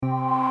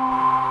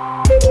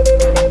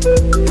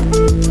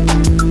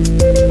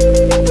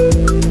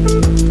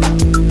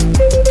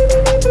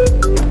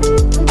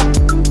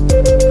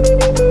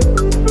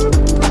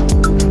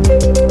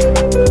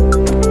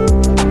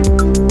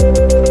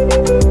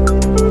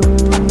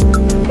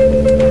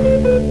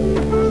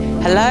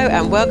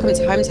Welcome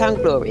to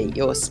Hometown Glory,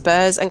 your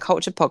Spurs and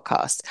Culture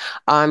podcast.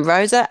 I'm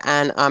Rosa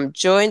and I'm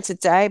joined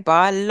today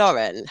by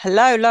Lauren.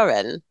 Hello,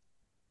 Lauren.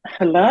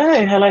 Hello.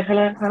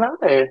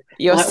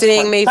 You're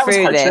seeing me That was through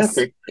quite this.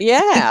 chirpy.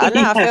 Yeah, I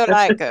know. I feel Yeah,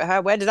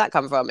 like, where did that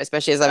come from?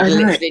 Especially as I've I know.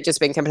 literally just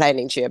been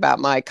complaining to you about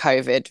my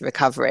COVID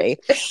recovery.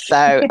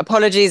 So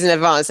apologies in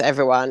advance to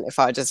everyone if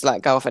I just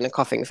like go off in a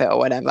coughing fit or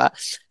whatever.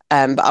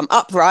 But I'm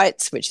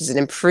upright, which is an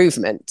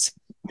improvement.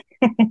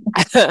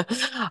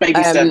 Baby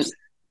um, steps.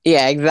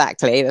 yeah,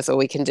 exactly. That's all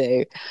we can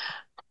do.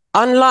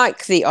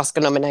 Unlike the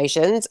Oscar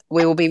nominations,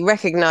 we will be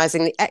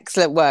recognising the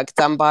excellent work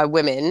done by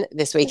women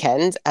this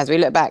weekend as we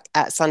look back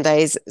at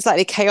Sunday's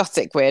slightly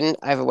chaotic win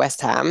over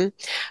West Ham.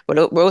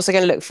 We're also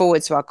going to look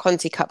forward to our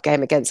Conti Cup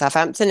game against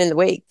Southampton in the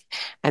week,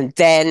 and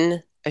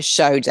then a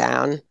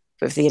showdown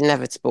with the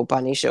inevitable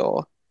Bunny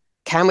Shaw.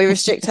 Can we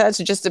restrict her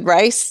to just a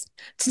brace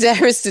to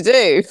dare us to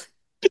do?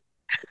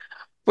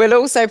 We'll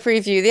also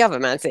preview the other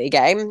Man City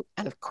game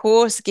and, of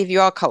course, give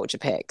you our culture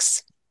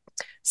picks.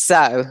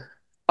 So,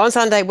 on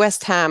Sunday,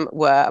 West Ham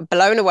were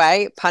blown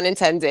away, pun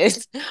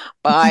intended,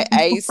 by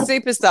a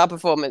superstar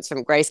performance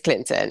from Grace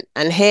Clinton.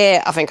 And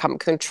here, I think I'm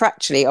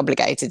contractually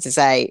obligated to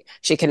say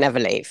she can never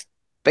leave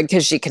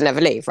because she can never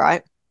leave,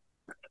 right?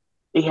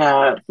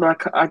 Yeah,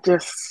 like I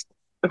just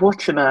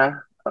watching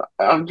her.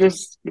 I'm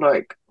just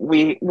like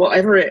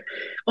whatever it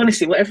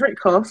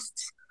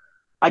costs.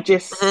 I Mhm.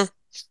 just,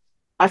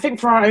 I think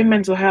for our own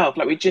mental health,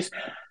 like we just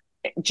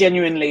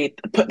genuinely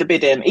put the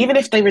bid in, even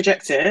if they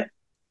reject it,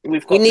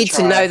 we've We got to need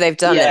to know try. they've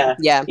done it. Yeah,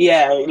 Yeah.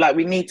 yeah. Like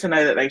we need to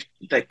know that they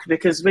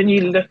because when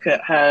you look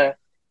at her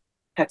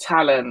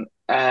talent,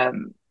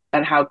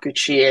 and how good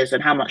she is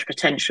and how much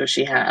potential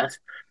she has.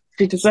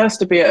 She deserves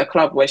to be at a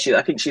club where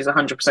I think she's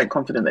 100%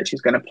 confident that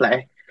she's going to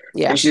play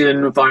Yeah. and she's in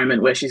an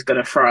environment where she's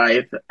going to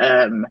thrive.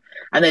 And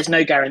there's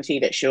no guarantee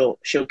that she'll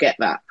get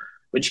that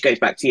when she goes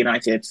back to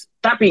United.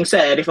 That being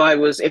said, if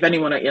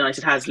anyone at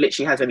United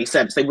literally has any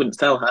sense, they wouldn't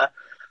sell her.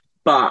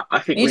 But I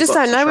think You we've just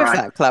got don't to know with try.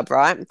 that club,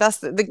 right? That's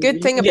the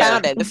good thing Yeah,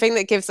 about it. The thing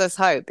that gives us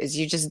hope is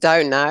you just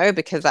don't know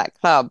because that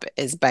club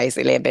is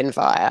basically a bin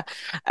fire,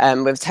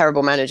 with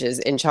terrible managers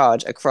in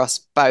charge across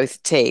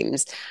both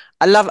teams.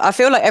 I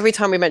feel like every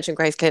time we mention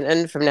Grace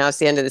Clinton from now to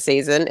the end of the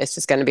season, it's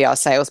just going to be our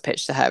sales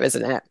pitch to her,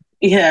 isn't it?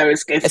 yeah.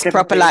 It's It's going to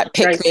proper be like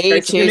pick Grace. me,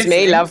 Grace, if you're choose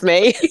me, listening, love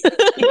me.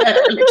 yeah,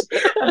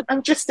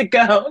 I'm just a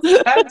girl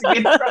standing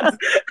in front.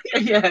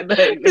 Yeah, no,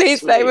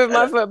 Please play literally. with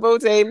my football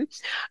team.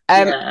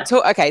 Yeah,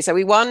 Okay, so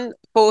we won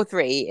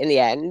 4-3 in the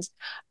end.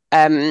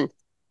 Um,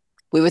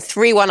 we were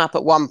 3-1 up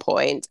at one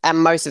point,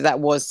 and most of that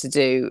was to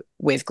do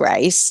with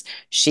Grace.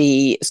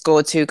 She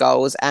scored 2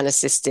 goals and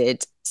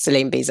assisted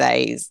Celine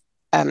Bizet's.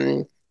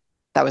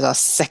 That was our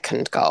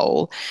second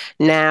goal.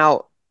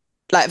 Now,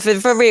 like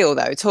for real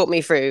though, talk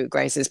me through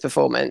Grace's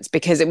performance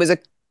because it was a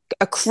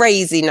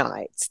crazy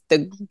night. The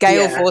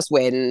gale yeah, force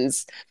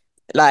winds,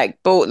 like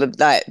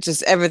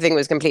just everything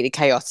was completely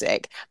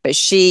chaotic, but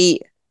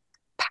she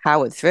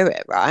powered through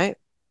it, right?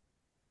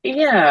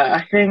 yeah.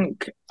 I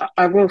think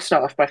I will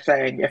start off by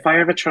saying if I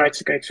ever try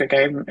to go to a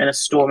game in a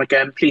storm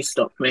again, please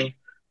stop me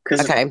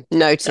because Okay,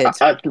 noted.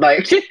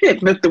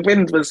 like the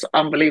wind was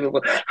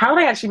unbelievable. How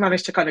they actually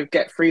managed to kind of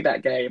get through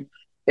that game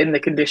in the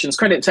conditions.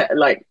 Credit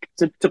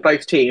to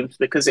both teams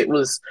because it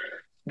was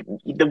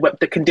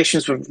the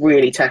conditions were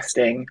really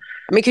testing.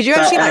 I mean, could you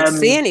But actually like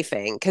see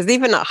anything? Because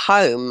even at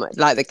home,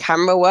 like the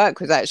camera work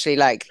was actually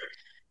like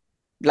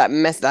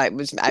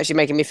was actually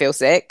making me feel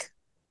sick.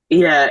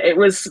 yeah, it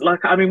was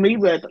like we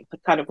were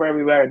kind of where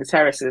we were in the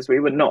terraces. We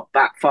were not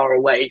that far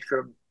away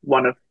from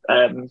one of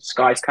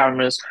Sky's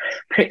cameras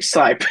pitch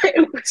side, but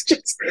it was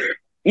just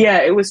yeah,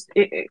 it was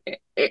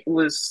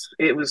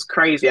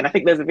crazy. And I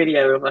think there's a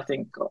video of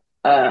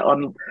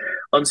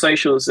on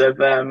socials of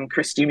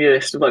Christy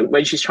Mewis like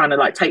when she's trying to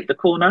like take the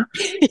corner,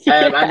 and Yeah,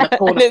 the and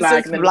corner it's flag,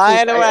 just and then the full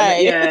flying and away.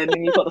 yeah, and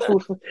then you've got the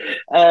full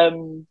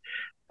um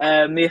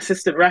the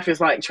assistant ref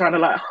is like trying to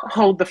like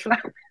hold the flag,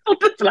 hold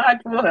the flag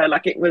for her.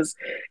 Like it was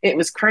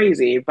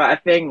crazy. But I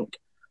think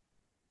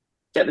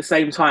at the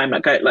same time,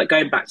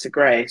 going back to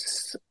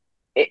Grace,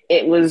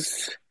 it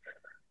was.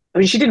 I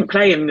mean, she didn't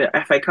play in the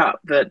FA Cup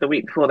the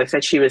week before. They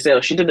said she was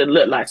ill. She didn't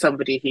look like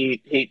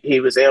somebody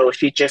who was ill.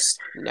 She just,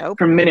 Nope.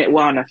 from minute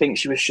one, I think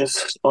she was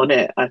just on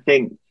it. I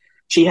think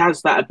she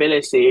has that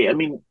ability. I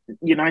mean,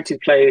 United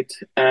played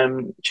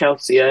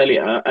Chelsea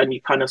earlier, and you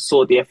kind of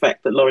saw the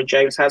effect that Lauren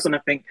James has, and I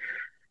think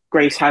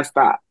Grace has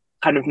that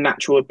kind of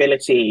natural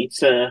ability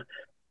to,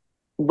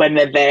 when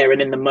they're there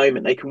and in the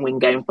moment, they can win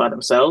games by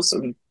themselves,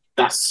 and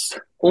that's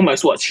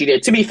almost what she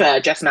did. To be fair,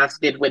 Jess Nance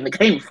did win the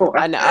game for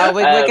I her. know. Oh,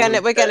 we're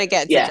gonna But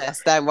get to yeah,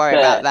 Jess. Don't worry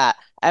about but that.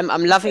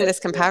 I'm loving this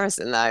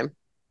comparison though.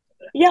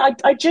 yeah,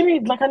 I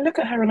genuinely like. I look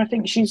at her and I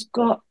think she's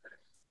got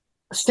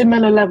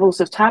similar levels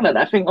of talent.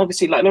 I think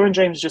obviously like Lauren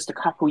James is just a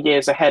couple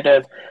years ahead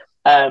of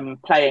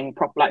playing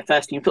proper like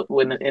first team football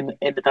in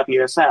the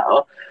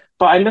WSL.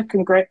 But I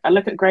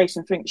look at Grace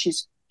and think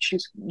she's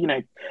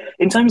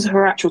in terms of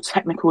her actual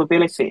technical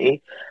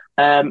ability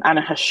and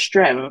her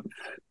strength.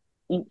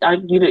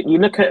 You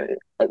look at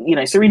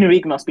Serena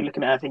Regan must be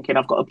looking at her thinking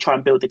I've got to try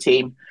and build a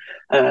team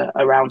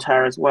around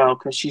her as well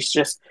because she's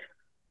just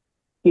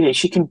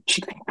she can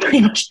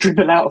pretty much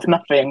dribble out of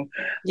nothing.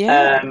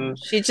 Yeah.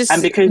 She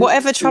And just, because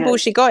whatever trouble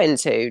she got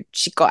into,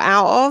 she got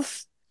out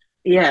of.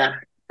 yeah,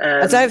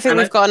 I don't think and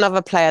we've got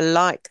another player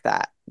like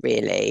that,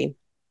 really.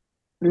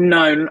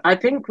 no, I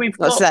think we've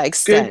Not to got that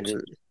good, extent.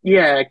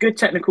 good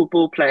technical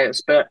ball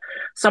players, but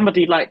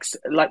somebody like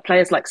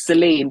players like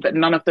Celine, but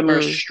none of them are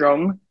as Mm.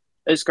 strong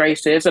as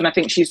Grace is. And I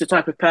think she's the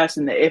type of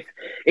person that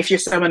if you're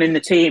someone in the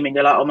team and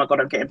you're like, oh my god,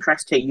 I'm getting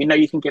pressed here,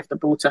 you can give the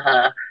ball to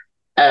her,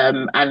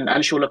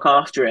 and she'll look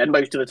after it. And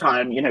most of the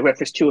time,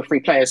 whether it's two or three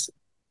players,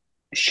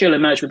 she'll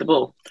emerge with the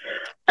ball.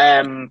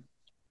 Um,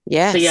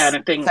 so yeah, Yes. and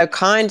I think So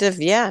kind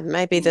of, yeah,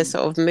 maybe the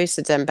sort of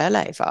Musa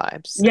Dembele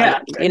vibes. And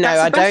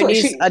yeah, that's what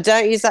she I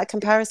don't use that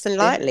comparison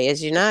yeah. lightly,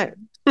 as you know.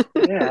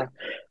 Yeah,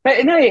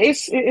 but no, it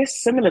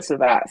is similar to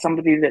that.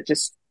 Somebody that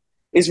just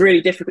is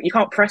really difficult. You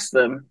can't press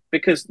them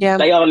because Yeah.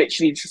 they are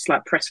literally just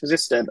like press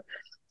resistant.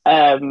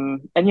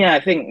 And yeah, I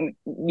think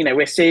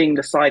we're seeing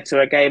the side to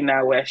her game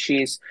now where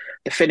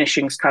the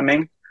finishing's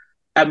coming.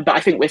 But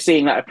I think we're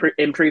seeing that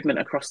improvement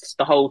across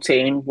the whole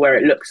team where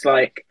it looks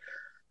like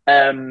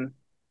um,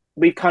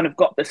 we've kind of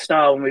got the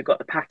style and we've got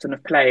the pattern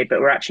of play, but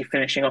we're actually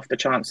finishing off the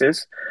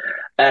chances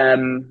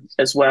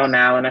as well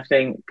now. And I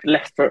think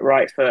left foot,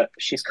 right foot,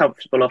 she's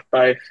comfortable off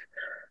both.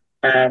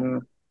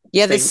 Um,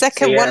 Yeah, the so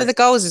second one yeah, of the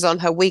goals is on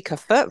her weaker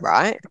foot,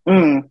 right?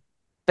 mm,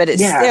 But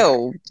it's yeah,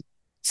 still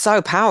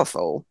so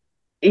powerful.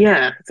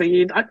 yeah. To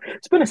be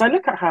honest, I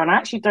look at her and I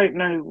actually don't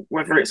know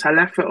whether it's her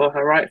left foot or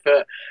her right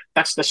foot.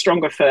 That's the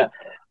stronger foot.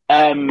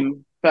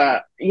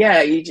 But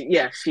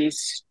yeah,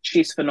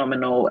 she's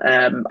phenomenal.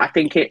 I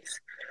think it's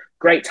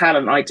great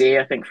talent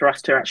idea. I think for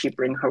us to actually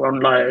bring her on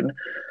loan.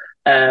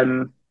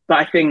 But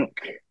I think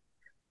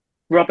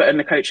Robert and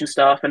the coaching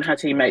staff and her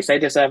teammates, they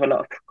deserve a lot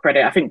of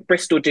credit. I think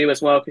Bristol do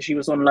as well because she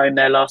was on loan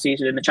there last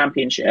season in the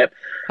Championship.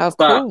 Of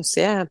But course,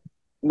 yeah.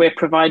 we're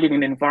providing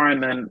an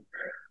environment.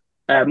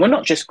 Well,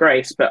 not just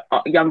Grace, but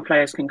young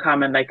players can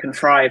come and they can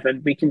thrive,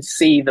 and we can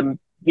see them.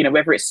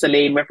 Whether it's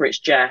Celine, whether it's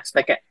Jess,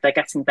 they're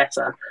getting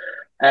better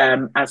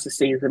as the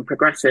season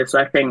progresses. So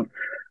I think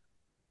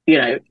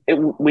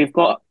we've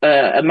got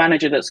a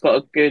manager that's got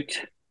a good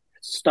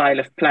style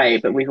of play,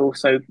 but we've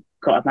also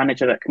got a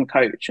manager that can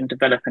coach and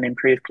develop and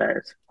improve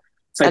players.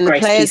 So And the Grace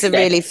players are Peace.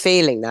 really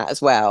feeling that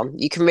as well.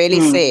 You can really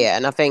see Mm, it.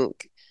 And I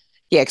think,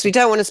 yeah, because we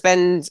don't want to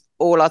spend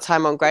all our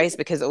time on Grace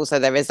because also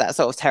there is that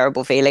sort of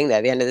terrible feeling that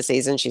at the end of the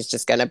season she's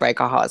just going to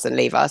break our hearts and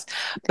leave us.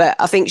 But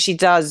I think she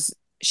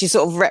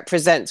sort of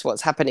represents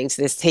what's happening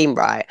to this team,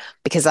 right?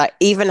 Because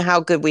even how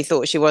good we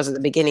thought she was at the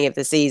beginning of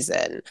the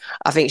season,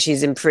 I think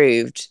she's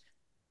improved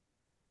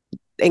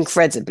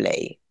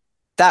incredibly.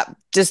 That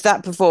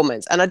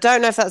performance, and I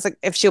don't know if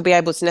if she'll be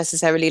able to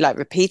necessarily like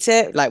repeat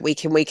it like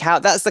week in week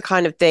out. That's the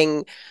kind of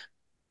thing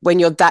when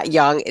you're that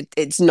young,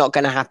 it's not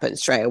going to happen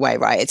straight away,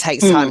 right? It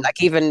takes time. mm,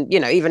 Like even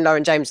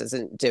Lauren James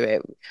doesn't do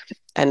it,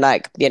 and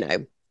like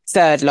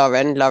third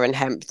Lauren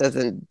Hemp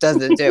doesn't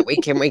do it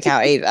week in week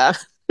out either.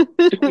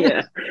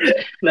 yeah,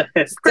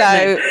 that's great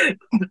name. So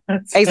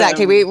But,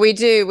 exactly,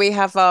 we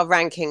have our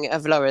ranking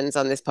of Laurens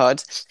on this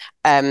pod.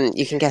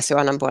 You can guess who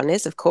our number one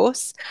is, of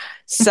course.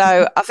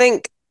 So I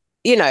think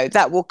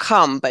that will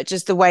come, but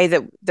just the way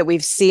that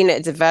we've seen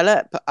it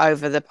develop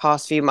over the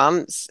past few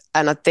months,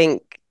 and I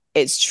think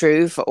it's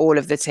true for all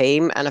of the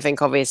team. And I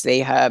think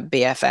obviously her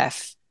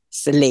BFF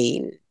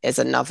Celine is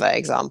another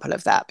example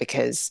of that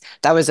because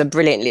that was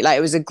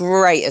it was a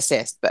great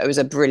assist, but it was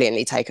a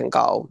brilliantly taken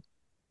goal.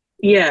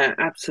 yeah,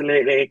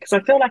 absolutely. Because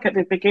I feel like at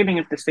the beginning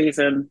of the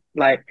season,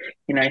 like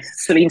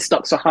Celine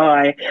stocks are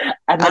high,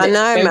 and I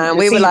know, man.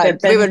 the season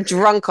We then were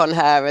drunk on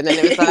her, and then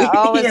it was like,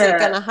 oh, is it yeah,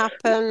 gonna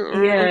happen?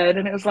 yeah, and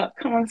then it was like,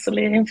 come on,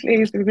 Celine,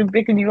 please, we've been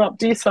bigging you up,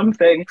 do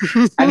something.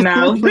 And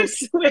now Mm.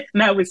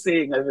 we're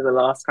seeing over the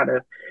last kind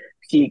of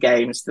few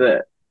games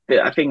that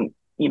I think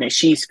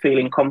she's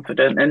feeling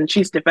confident and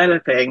she's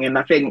developing, and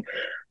I think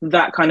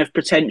that kind of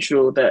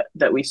potential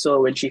that we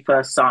saw when she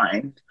first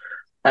signed.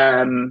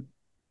 Um,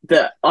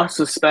 that us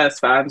as Spurs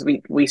fans,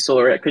 we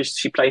saw it because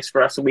she plays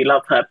for us and we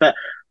love her. But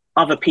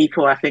other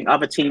people, I think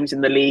other teams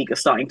in the league are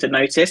starting to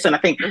notice. And I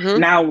think Hmm.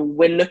 now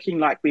we're looking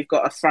like we've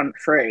got a front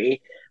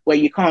three where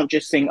you can't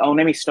just think, oh,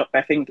 let me stop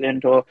Beth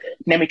England or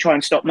let me try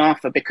and stop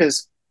Martha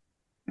because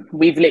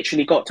we've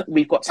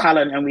got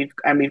talent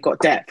and we've got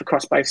depth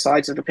across both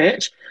sides of the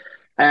pitch.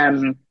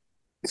 Um,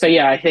 so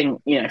yeah, I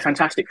think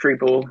fantastic through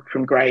ball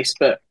from Grace,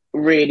 but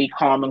really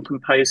calm and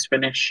composed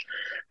finish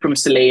from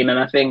Celine, and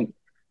I think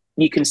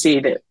you can see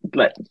that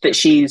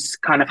she's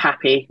kind of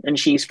happy and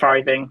she's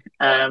thriving.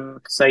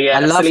 So I yeah,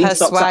 love Celine her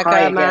stocks are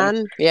high swagger, again.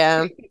 man.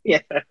 Yeah.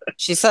 Yeah,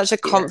 She's such a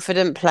yeah,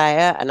 confident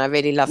player, and I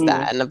really love mm,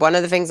 that. And one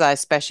of the things I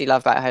especially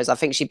love about her is I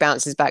think she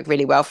bounces back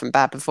really well from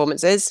bad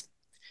performances.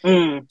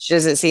 mm, She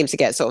doesn't seem to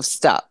get sort of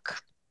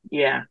stuck.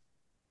 Yeah,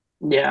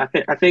 yeah.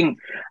 I think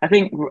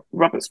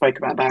Robert spoke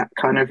about that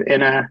kind of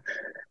in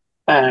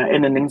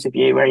an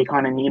interview where he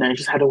kind of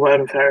just had a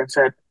word with her and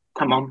said,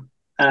 "Come on."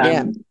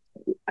 Yeah.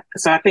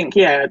 So I think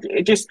yeah,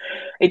 it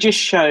just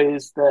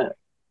shows that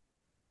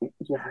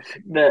yeah,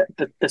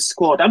 the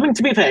squad. I mean,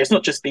 to be fair, it's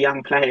not just the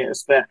young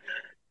players, but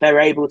they're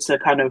able to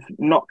kind of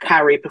not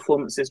carry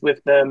performances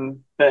with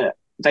them, but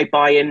they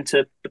buy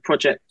into the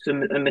project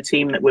and the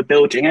team that we're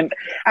building. And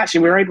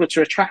actually, we were able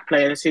to attract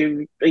players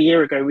who a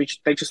year ago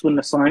they just wouldn't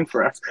have signed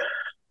for us.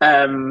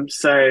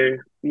 So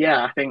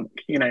yeah, I think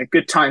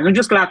good times. I'm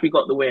just glad we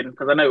got the win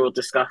because I know we'll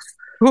discuss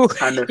Ooh,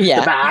 kind of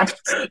the yeah. bad,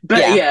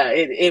 but Yeah. yeah,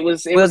 it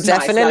We'll was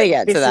nice. definitely Like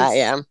get to that.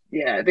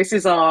 Yeah. this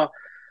is our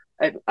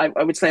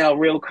I would say our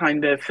real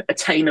kind of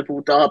attainable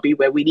derby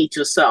where we need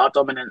to assert our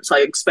dominance. I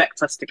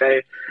expect us to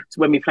go to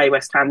when we play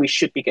West Ham, we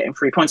should be getting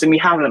 3 points, and we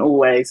haven't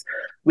always.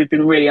 We've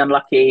been really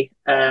unlucky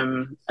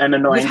and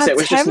We've annoying. So had it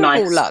was just terrible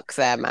nice. luck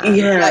there,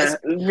 man. Like, Yeah,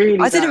 really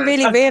I didn't bad.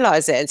 really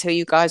realize it until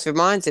you guys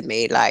reminded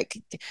me. Like,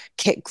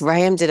 Kit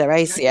Graham did her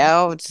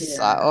ACL. Just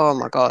like, Yeah. oh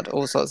my God,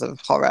 all sorts of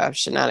horror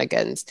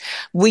shenanigans.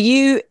 Were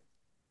you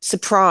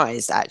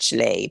surprised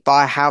actually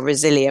by how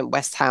resilient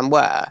West Ham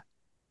were?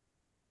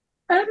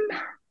 Um,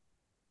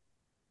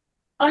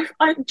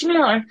 do you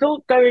know, I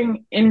thought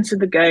going into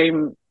the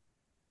game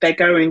they're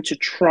going to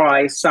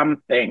try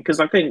something because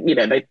I think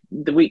they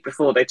the week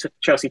before they took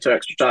Chelsea to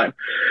extra time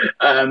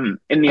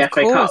in the Of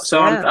FA Cup. course,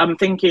 So I'm yeah. I'm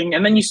thinking,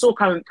 and then you saw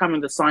coming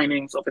the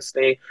signings.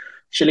 Obviously,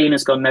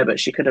 Shalina's gone there, but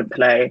she couldn't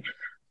play.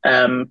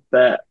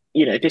 But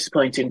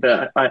disappointing.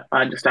 But I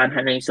understand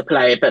her needs to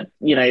play. But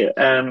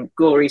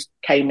Gory's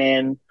came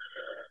in.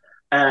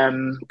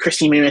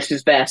 Christy Muniz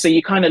is there, so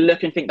you kind of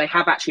look and think they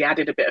have actually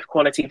added a bit of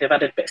quality. They've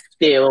added a bit of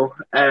skill,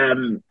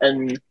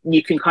 and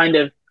you can kind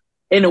of,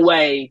 in a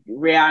way,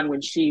 Rianne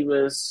when she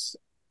was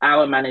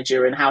our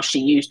manager and how she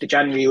used the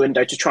January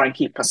window to try and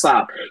keep us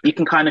up, you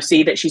can kind of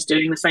see that she's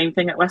doing the same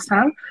thing at West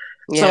Ham.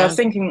 So I Yeah. was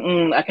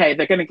thinking, okay,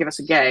 they're going to give us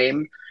a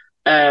game,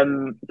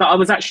 but I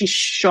was actually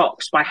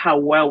shocked by how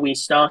well we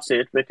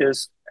started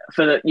because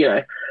for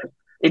the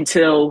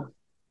until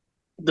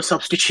the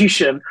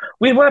substitution,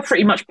 we were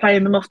pretty much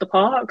playing them off the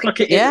park. Like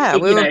Yeah,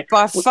 we were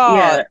by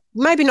far, yeah,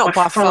 maybe by not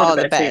by far the far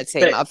the better better team.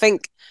 team. But I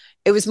think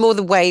it was more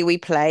the way we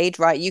played,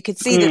 right? You could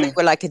see that they mm,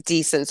 were like a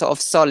decent sort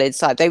of solid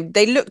side.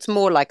 They looked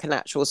more like an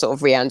actual sort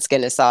of Rianne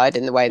Skinner side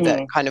in the way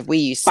that mm, kind of we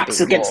used to be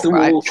backs against more, the right?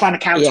 wall, trying to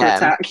counter Yeah.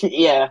 attack.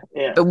 Yeah,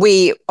 yeah. But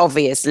we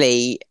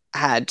obviously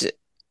had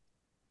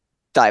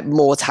like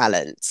more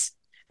talent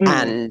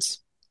Mm, and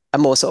a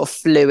more sort of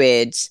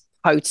fluid,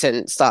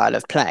 potent style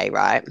of play,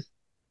 right?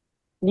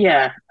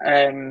 yeah.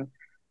 And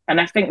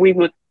I think we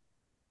were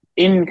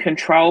in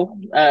control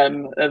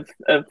of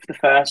the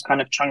first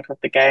kind of chunk of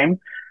the game.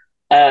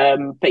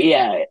 But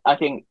yeah, I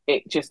think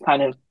it just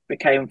kind of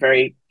became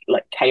very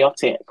like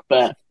chaotic.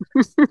 But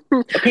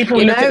people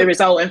You look at the know,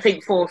 result and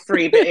think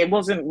 4-3, but it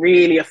wasn't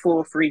really a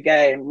 4-3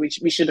 game. We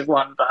should have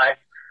won by.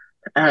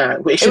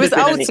 It it should was have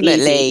been an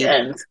easy ultimately,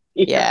 end.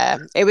 Yeah. yeah,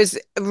 it was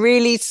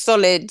really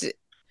solid.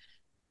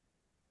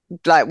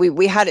 Like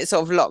we had it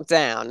sort of locked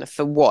down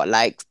for what,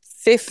 like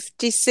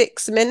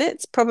 56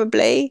 minutes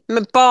probably.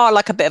 Bar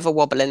like a bit of a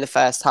wobble in the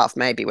first half,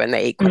 maybe when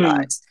they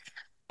Mm, equalised.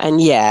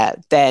 And yeah,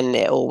 then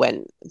it all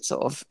went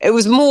sort of, it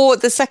was more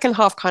the second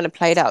half kind of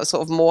played out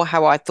sort of more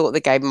how I thought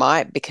the game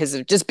might because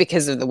of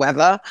the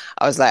weather.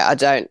 I was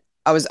like,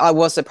 I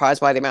was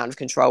surprised by the amount of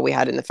control we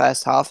had in the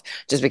first half,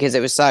 just because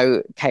it was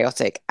so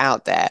chaotic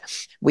out there.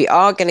 We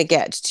are going to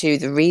get to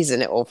the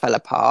reason it all fell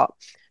apart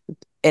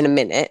in a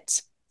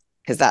minute,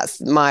 because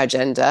that's my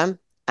agenda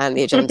and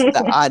the agenda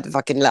that I'd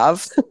fucking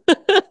love.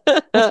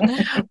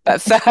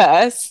 But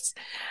first,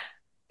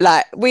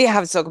 like we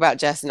have to talk about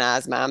Jess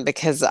Naz, man,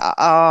 because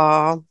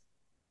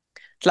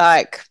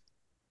like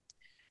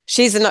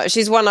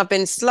she's one I've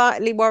been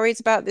slightly worried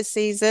about this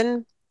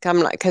season. I'm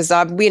like, because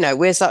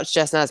we're such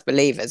Jess Naz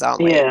believers,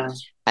 aren't we? yeah,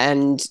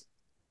 And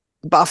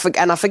I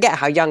forget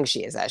how young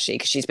she is actually,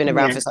 because she's been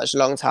around yeah, for such a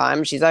long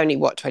time. She's only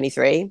what,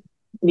 23?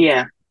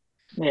 yeah,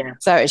 yeah.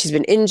 So she's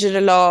been injured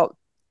a lot.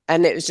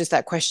 And it was just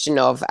that question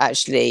of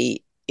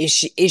actually, is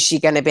she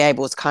going to be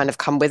able to kind of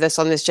come with us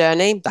on this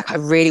journey? Like I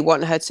really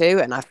want her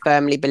to, and I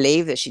firmly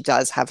believe that she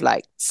does have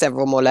like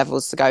several more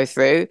levels to go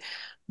through.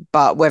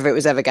 But whether it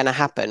was ever going to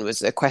happen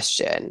was a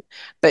question.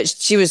 But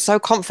she was so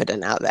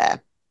confident out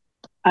there.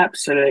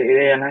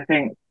 Absolutely, and I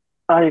think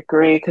I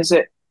agree because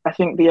it. I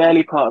think the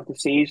early part of the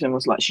season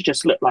was like she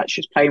just looked like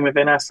she was playing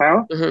within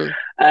herself. Hmm.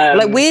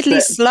 Like weirdly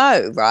But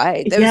slow,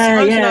 right? There was yeah,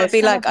 times when yeah, I'd it's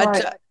be kind like, of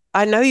like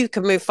I know you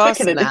can move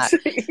quicker faster than than that.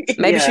 this.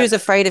 Maybe she Yeah, was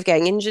afraid of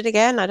getting injured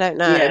again. I don't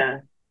know. yeah.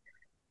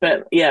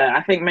 But yeah,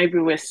 I think maybe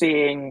we're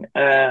seeing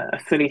a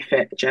fully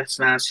fit Jess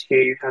Naz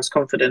who has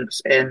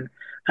confidence in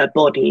her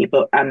body,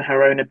 but and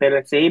her own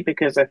ability.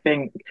 Because I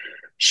think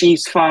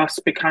she's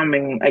fast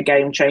becoming a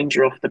game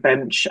changer off the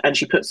bench, and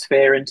she puts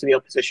fear into the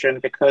opposition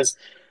because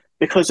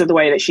of the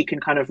way that she can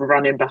kind of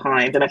run in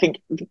behind. And I think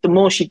the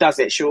more she does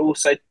it, she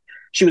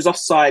was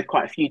offside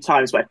quite a few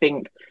times, but I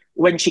think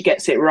when she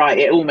gets it right,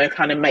 it almost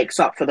kind of makes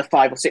up for the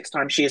 5 or 6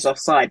 times she is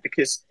offside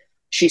because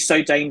she's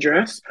so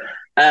dangerous.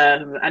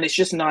 And it's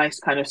just nice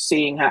kind of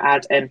seeing her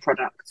add end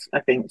product, I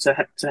think,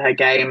 to her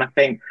game. I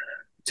think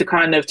to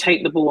kind of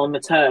take the ball on the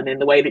turn in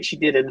the way that she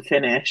did in the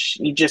finish,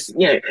 you just,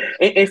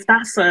 if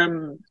that's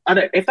I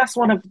don't, if that's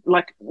one of,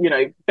 like,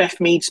 Beth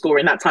Mead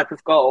scoring that type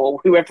of goal,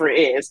 whoever it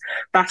is,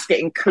 that's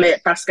getting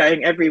clipped, that's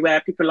going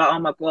everywhere. People are like, oh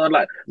my god,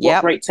 like, what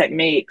Yep. great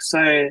technique.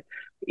 So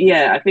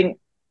yeah, I think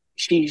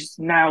she's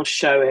now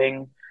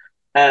showing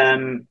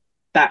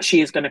that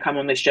she is going to come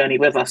on this journey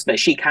with us, that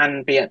she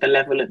can be at the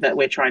level that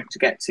we're trying to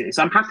get to.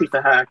 So I'm happy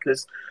for her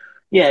because,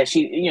 yeah,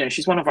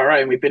 she's one of our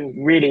own. We've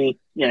been really,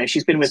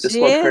 she's been with the She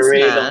squad for a is,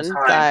 really long man.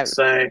 time. Like,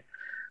 So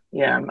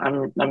yeah,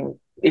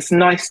 it's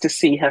nice to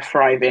see her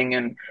thriving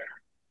and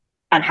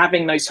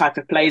having those type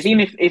of players,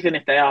 even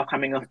if they are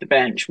coming off the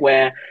bench,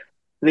 where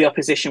the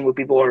opposition would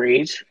be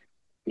worried.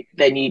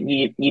 Then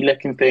you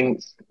look and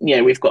think,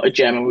 we've got a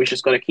gem, and we've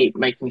just got to keep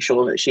making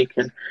sure that she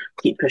can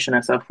keep pushing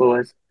herself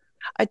forward.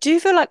 I do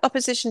feel like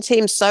opposition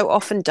teams so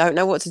often don't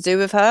know what to do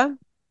with her.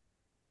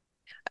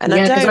 And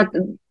Yeah, I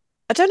don't know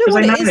because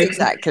what I it know is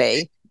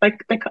exactly. I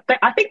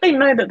think they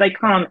know that they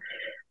can't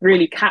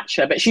really catch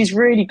her, but she's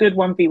really good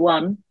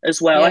 1v1 as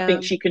well. I Yeah.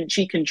 think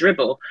she can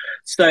dribble,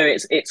 so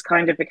it's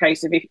kind of a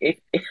case of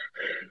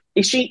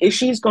if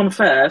she's gone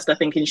first, I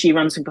think, and she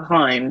runs in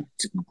behind,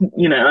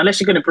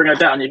 unless you're going to bring her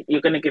down,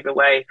 you're going to give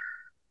away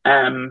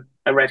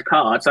a red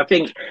card. So I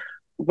think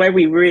where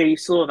we really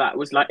saw that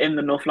was like in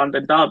the North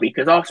London derby,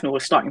 because Arsenal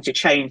was starting to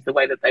change the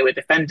way that they were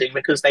defending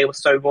because they were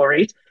so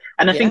worried,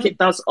 and I think Yeah. it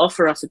does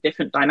offer us a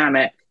different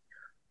dynamic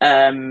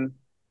um,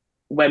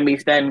 when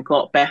we've then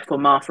got Beth or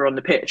Martha on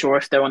the pitch, or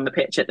if they're on the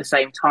pitch at the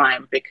same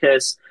time.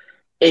 Because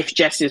if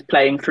Jess is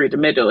playing through the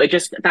middle, it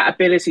just, that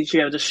ability to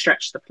be able to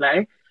stretch the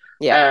play.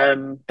 Yeah.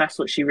 That's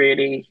what she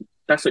really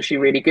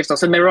gives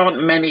us. And there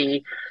aren't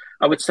many,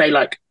 I would say,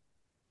 like,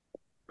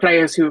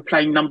 players who are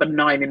playing number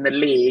 9 in the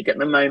league at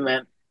the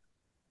moment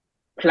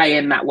play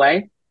in that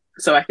way.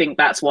 So I think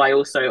that's why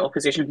also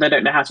opposition, they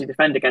don't know how to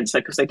defend against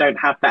her, because they don't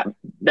have that.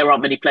 There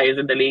aren't many players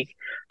in the league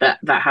that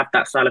have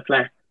that style of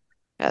play.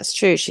 That's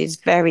true. She's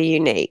very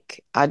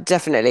unique. I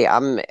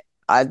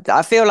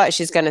feel like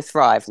she's going to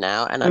thrive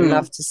now, and I'd Mm.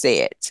 love to see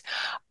it.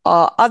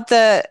 Our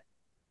other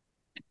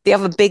The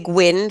other big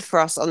win for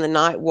us on the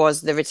night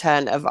was the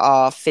return of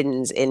our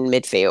Finns in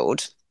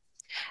midfield.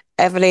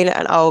 Evelina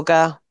and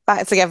Olga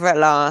back together at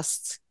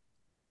last.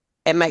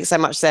 It makes so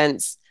much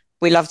sense.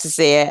 We love to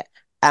see it.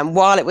 And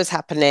while it was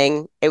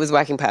happening, it was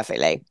working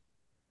perfectly.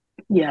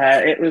 Yeah,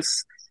 it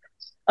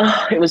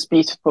was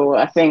beautiful.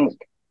 I think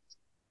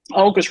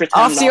Olga's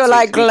return After your last week,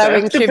 like to be fair,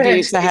 glowing off the tribute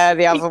bench. to her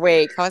the other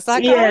week, I was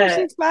like, oh, Yeah,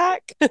 she's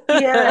back.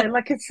 yeah.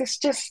 Like, it's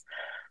just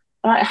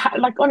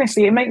like,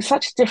 honestly, it makes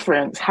such a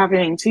difference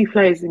having two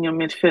players in your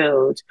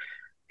midfield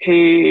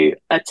who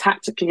are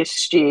tactically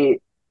astute.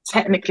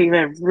 Technically,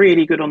 they're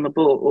really good on the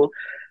ball.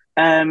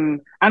 And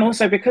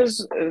also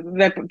because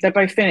they're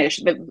both Finnish,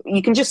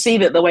 you can just see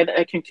that the way that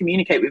they can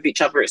communicate with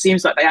each other, it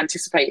seems like they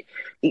anticipate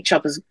each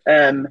other's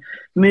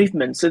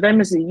movements. So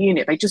them as a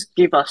unit, they just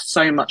give us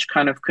so much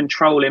kind of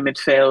control in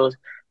midfield.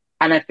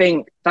 And I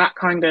think that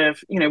kind of,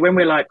 when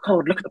we're like,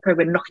 oh, look at the way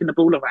we're knocking the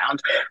ball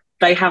around,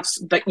 they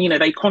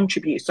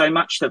contribute so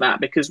much to that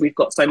because we've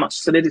got so much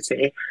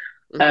solidity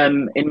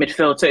Mhm. in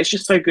midfield. So it's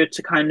just so good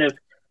to kind of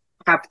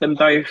have them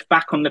both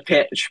back on the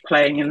pitch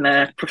playing in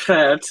their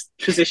preferred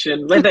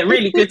position where they're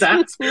really good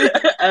at.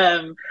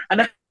 And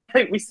I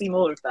hope we see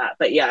more of that.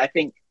 But yeah, I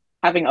think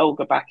having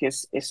Olga back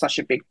is such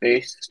a big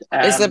boost.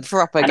 It's a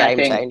proper And I game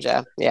think,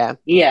 changer. Yeah.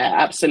 yeah,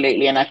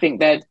 absolutely. And I think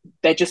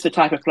they're just the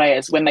type of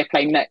players, when they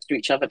play next to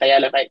each other, they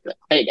elevate.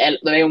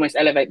 They almost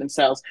elevate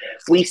themselves.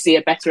 We see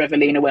a better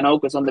Evelina when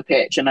Olga's on the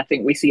pitch, and I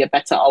think we see a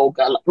better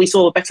Olga. We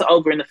saw a better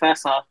Olga in the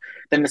first half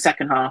than the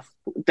second half.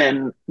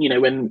 Then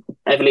when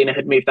Evelina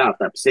had moved out of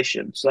that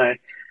position. So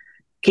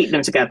keep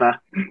them together.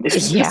 This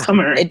is the Yeah,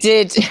 summary. it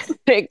did.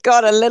 It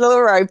got a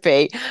little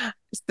ropey.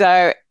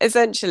 So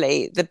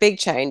essentially, the big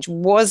change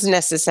was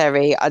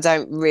necessary. I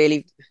don't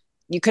really,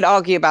 you could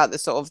argue about the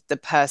sort of the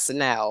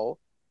personnel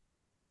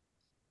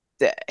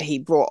that he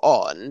brought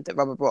on, that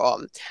Robert brought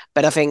on,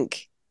 but I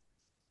think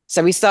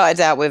so. We started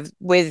out with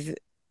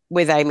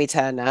Amy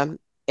Turner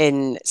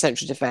in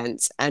central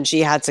defence, and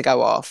she had to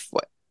go off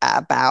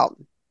at about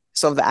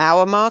sort of the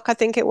hour mark, I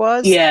think it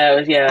was. Yeah.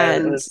 It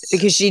And was.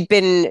 because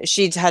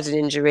she'd had an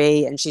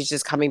injury and she's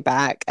just coming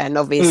back. And Mm,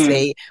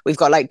 obviously we've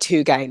got like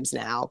 2 games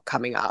now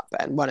coming up,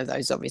 and one of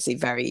those obviously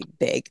very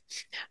big.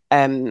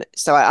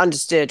 So I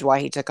understood why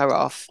he took her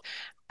off.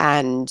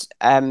 And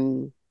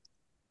who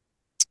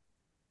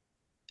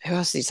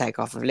else did he take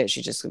off? I've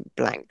literally just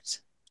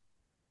blanked.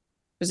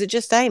 Was it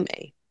just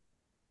Amy?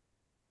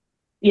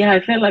 yeah,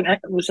 I feel like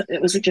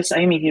it was just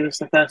Amy who was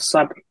the first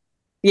sub.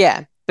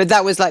 Yeah. But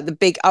that was like the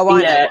big, oh,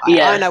 I know Yeah, why. I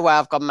yeah. know why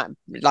I've gone,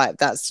 like,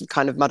 that's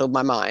kind of muddled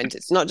my mind.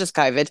 It's not just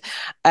COVID,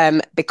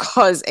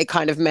 because it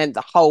kind of meant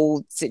the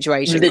whole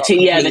situation got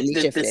Yeah,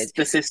 completely shifted.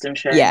 the system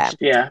Yeah. changed.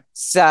 Yeah.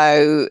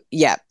 So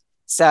yeah.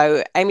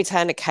 So Amy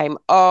Turner came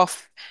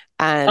off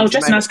Oh, and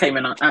Jess Ramona. Nass came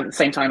in at the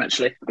same time,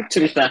 actually, to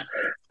be fair.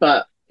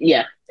 But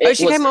yeah, Oh, it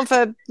she was. came on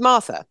for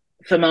Martha.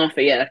 for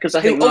Martha, yeah, because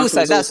I Who think Martha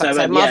also, was that's right. also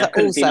So yeah, Martha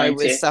couldn't do also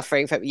was 90.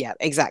 suffering from, yeah,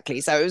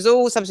 exactly. So it was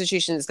all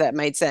substitutions that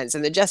made sense.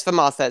 And the just for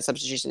Martha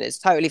substitution is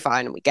totally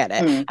fine and we get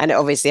it. Mm. And it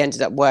obviously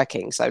ended up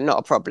working. So not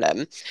a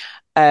problem.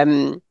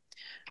 Um,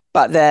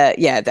 but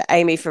the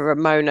Amy for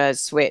Ramona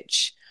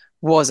switch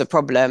was a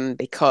problem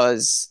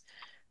because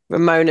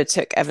Ramona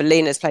took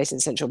Evelina's place in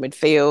central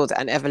midfield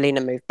and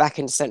Evelina moved back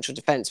into central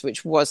defence,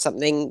 which was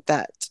something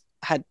that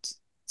had.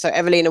 So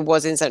Evelina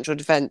was in central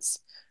defence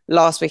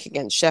last week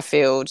against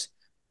Sheffield,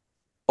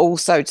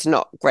 also to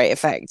not great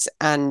effect.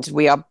 And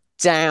we are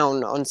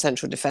down on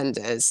central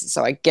defenders.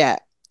 So I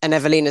get, and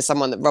Evelina's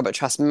someone that Robert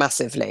trusts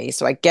massively.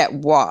 So I get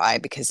why,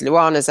 because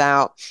Luana's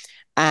out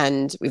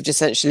and we've just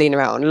sent Shalina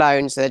out on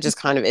loan. So there just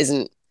kind of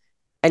isn't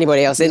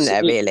anybody else in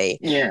there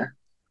really. Yeah.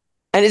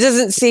 And it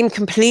doesn't seem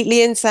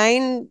completely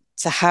insane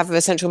to have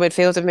a central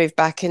midfielder move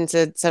back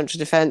into central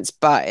defence,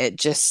 but it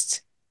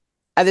just,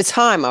 at the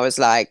time, I was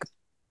like,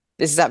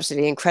 this is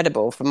absolutely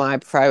incredible for my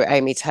pro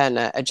Amy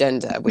Turner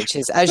agenda, which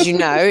is, as you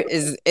know,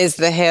 is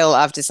the hill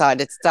I've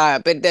decided to die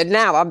on. But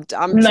now I'm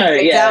No,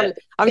 tripling yeah. down.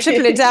 I'm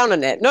tripling down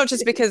on it, not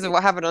just because of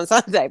what happened on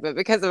Sunday, but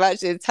because of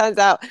actually, it turns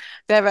out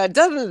there are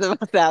dozens of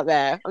us out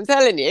there. I'm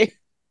telling you,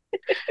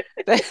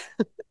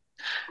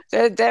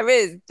 there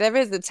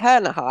is a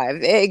Turner hive.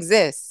 It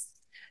exists.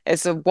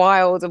 It's a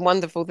wild and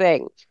wonderful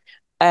thing.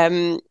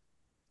 Um,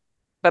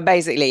 but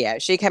basically, yeah,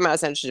 she came out of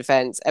central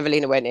defence.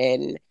 Evelina went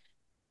in.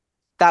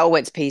 That all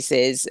went to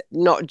pieces,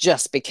 not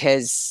just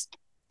because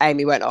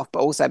Amy went off,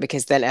 but also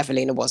because then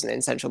Evelina wasn't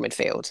in central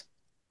midfield.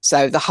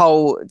 So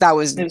that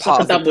was It's like part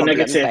a of the double problem,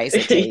 negative.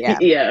 basically. Yeah.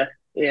 Yeah,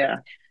 yeah.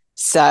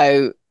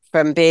 So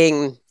from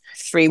being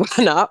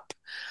 3-1 up,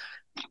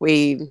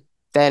 we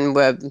then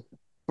were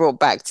brought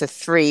back to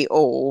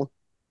 3-all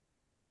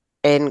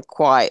in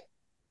quite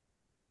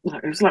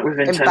It was like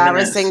within 10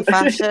 minutes. embarrassing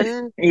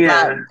fashion.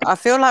 Like, Yeah. I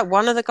feel like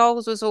one of the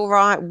goals was all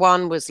right.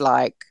 One was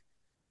like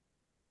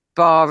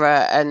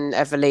Bara and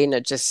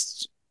Evelina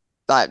just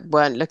like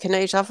weren't looking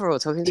at each other or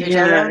talking to each Yeah,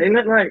 other. it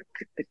looked like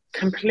a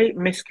complete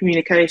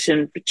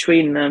miscommunication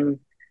between them.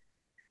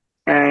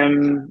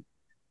 Um,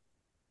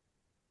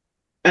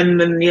 and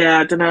then, yeah,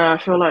 I don't know. I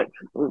feel like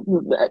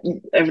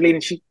Evelina,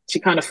 she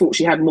kind of thought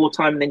she had more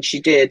time than she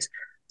did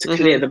to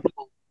clear Hmm. the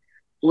ball,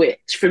 which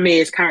for me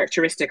is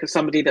characteristic of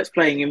somebody that's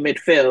playing in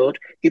midfield.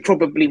 You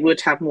probably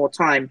would have more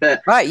time,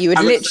 but Right, you would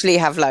I would say, literally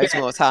have loads yeah,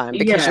 more time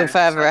because you're yeah.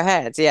 further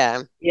ahead.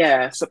 Yeah.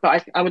 Yeah, so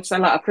but I would say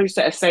like I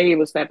appreciate that Asai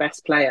was their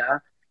best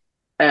player,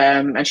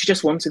 and she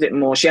just wanted it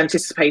more. She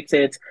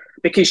anticipated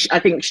because I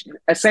think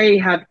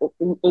Asai had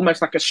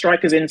almost like a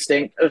striker's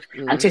instinct of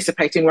Mm.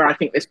 anticipating where I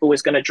think this ball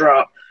is going to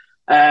drop,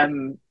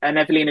 and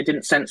Evelina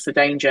didn't sense the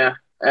danger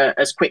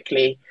as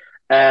quickly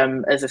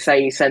as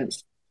Asai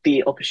sensed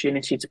the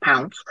opportunity to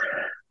pounce.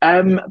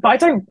 But I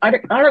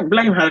don't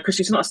blame her because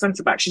she's not a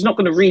centre back. She's not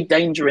going to read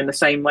danger in the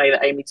same way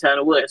that Amy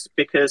Turner was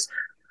because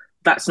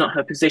that's not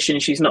her position.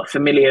 She's not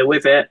familiar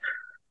with it.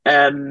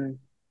 Um,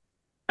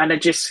 and I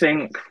just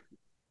think,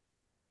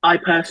 I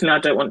personally, I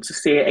don't want to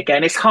see it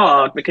again. It's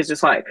hard because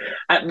it's like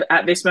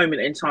at this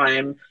moment in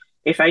time,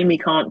 if Amy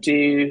can't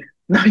do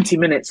 90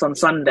 minutes on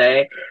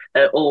Sunday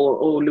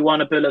or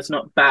Luana Buller's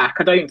not back,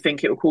 I don't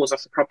think it will cause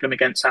us a problem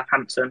against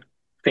Southampton.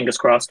 Fingers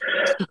crossed.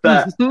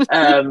 But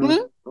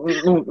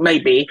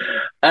maybe.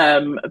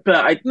 But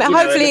I look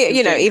Hopefully,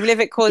 and think even if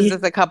it causes it,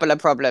 us a couple of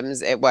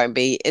problems, it won't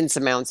be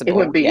it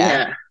won't insurmountable. be, Yeah.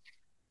 yeah.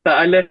 But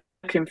I look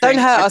and Don't think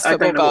hurt us, I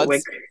football don't know what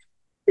we're gods.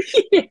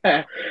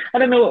 yeah, I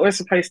don't know what we're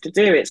supposed to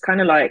do. It's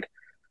kind of like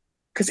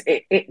because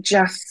it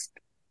just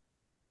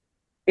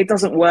it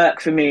doesn't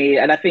work for me,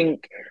 and I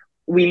think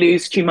we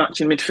lose too much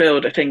in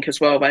midfield. I think as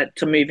well by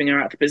to moving her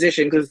out of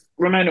position because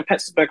Ramona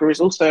Petzberger is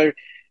also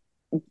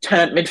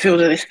turned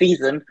midfielder this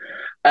season.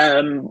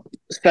 I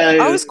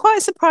So was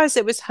quite surprised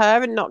it was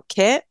her and not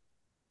Kit.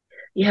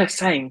 yeah,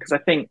 same because I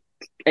think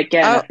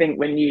again, I Oh, think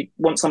when you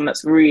want someone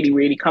that's really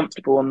really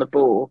comfortable on the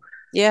ball,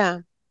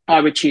 yeah, I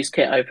would choose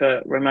Kit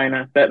over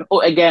Ramona. But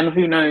again,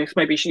 who knows?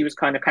 Maybe she was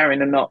kind of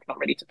carrying a knock, not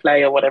ready to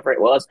play or whatever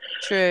it was.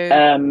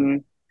 true.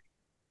 Um,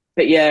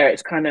 but yeah,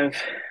 it's kind of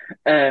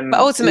But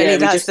ultimately, yeah,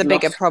 we that's just the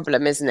bigger lost.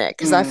 problem, isn't it?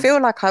 Because I Mm, feel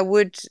like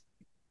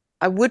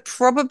I would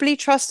probably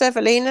trust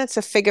Evelina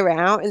to figure it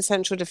out in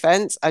central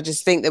defence. I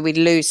just think that we'd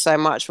lose so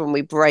much when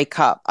we break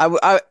up.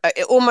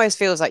 It almost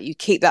feels like you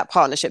keep that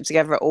partnership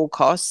together at all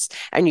costs,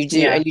 and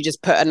yeah, and you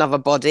just put another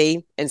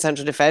body in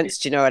central defence.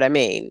 Do you know what I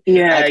mean?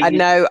 yeah, Like I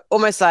know,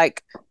 almost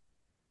like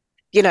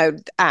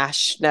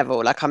Ash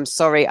Neville. Like I'm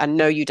sorry, I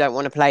know you don't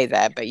want to play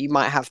there, but you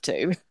might have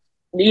to.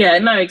 yeah.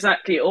 No,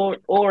 exactly.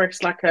 Or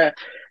it's like a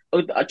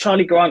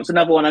Charlie Grant's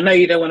another one. I know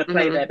you don't want to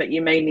play Hmm. there, but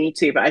you may need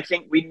to. But I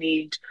think we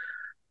need.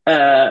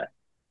 Uh,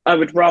 I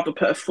would rather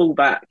put a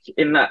fullback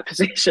in that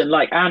position,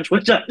 like Ange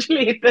would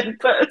actually, than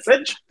put a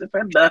central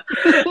defender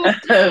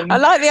I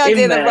like the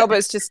in idea that there.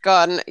 Robert's just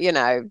gone.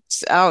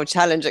 Oh,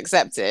 challenge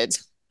accepted.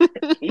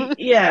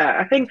 Yeah,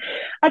 I think,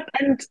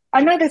 and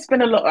I know there's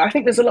been a lot. I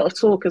think there's a lot of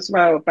talk as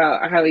well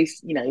about how he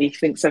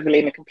thinks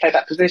Evelina can play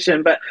that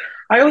position. But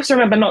I also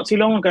remember not too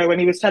long ago when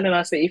he was telling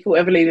us that he thought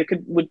Evelina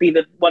would be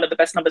the one of the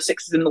best number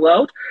sixes in the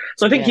world.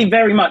 So I think he Yeah.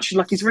 very much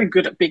like he's very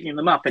good at bigging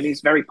them up, and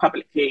he's very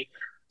publicly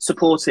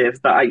supportive.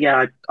 But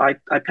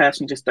I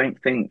personally just don't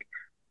think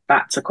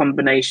that's a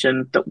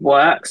combination that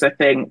works. I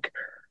think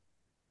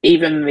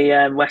even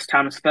the West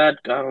Ham's third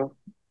goal,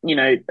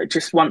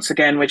 just once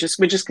again we're just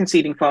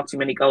conceding far too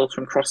many goals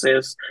from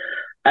crosses,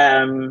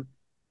 um,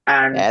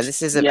 Yeah, and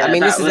I yeah,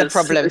 mean, this that is a was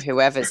problem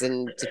whoever's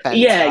in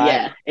defence, yeah,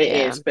 right? yeah, it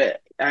Yeah. is.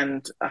 But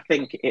and I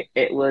think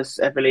it was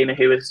Evelina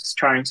who was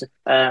trying to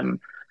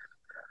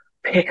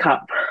pick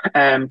up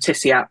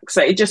Tissiak,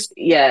 so it just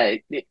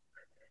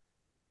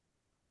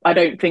I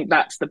don't think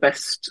that's the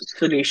best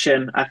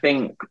solution. I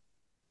think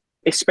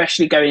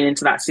especially going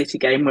into that City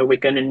game where we're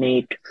going to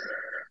need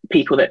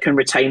people that can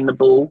retain the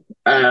ball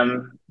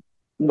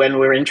when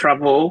we're in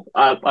trouble.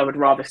 I would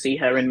rather see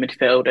her in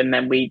midfield, and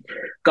then we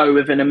go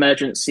with an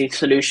emergency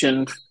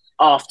solution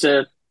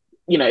after.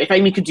 If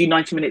Amy could do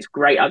 90 minutes,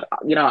 great. I'm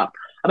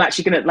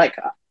actually gonna like.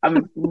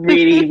 I'm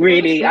really,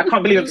 really. I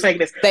can't believe I'm saying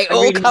this. They I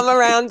all really, come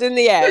around in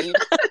the end.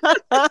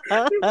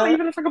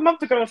 even if like a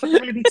month ago, I was like, I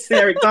really need to see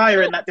Eric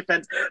Dyer in that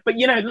defense. But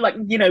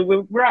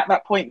we're at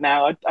that point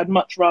now. I'd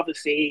much rather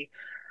see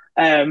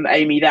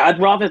Amy there.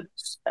 I'd rather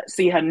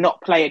see her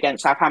not play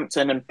against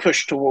Southampton and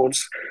push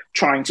towards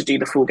trying to do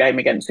the full game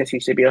against City,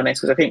 to be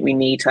honest, because I think we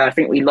need her. I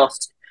think we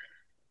lost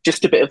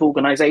just a bit of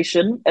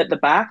organisation at the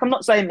back. I'm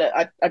not saying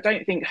that I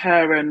don't think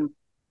her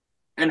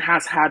and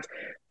has had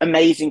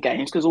amazing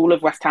games because all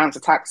of West Ham's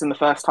attacks in the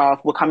first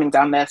half were coming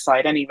down their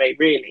side anyway,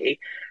 really.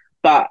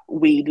 But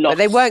we But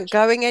they weren't lost.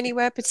 going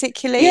anywhere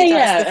particularly. Yeah,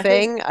 That's the yeah. I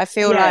think thing. I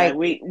feel yeah, like,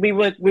 we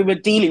were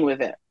dealing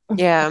with it.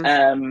 yeah.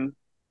 Um,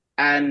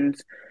 and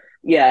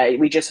yeah,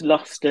 we just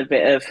lost a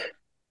bit of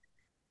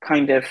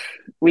kind of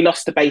we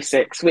lost the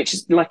basics, which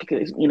is like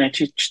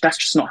that's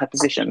just not her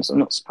position, so I'm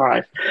not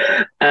surprised.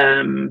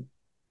 Um,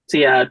 so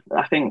yeah,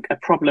 I think a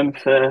problem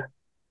for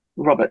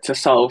Robert to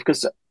solve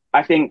because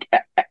I think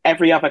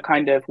every other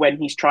kind of when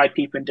he's tried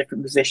people in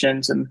different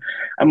positions and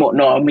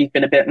whatnot, and we've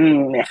been a bit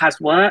it has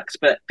worked,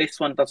 but this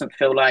one doesn't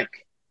feel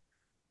like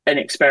an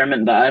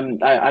experiment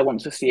that I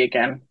want to see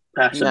again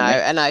No,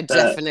 personally. and I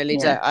But definitely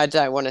yeah,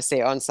 don't want to see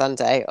it on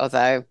Sunday,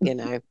 although, who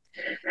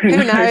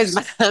who knows, knows?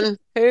 man?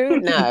 Who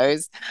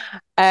knows?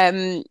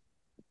 Um,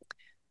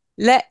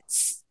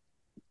 let's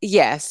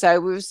yeah, so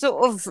we were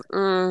sort of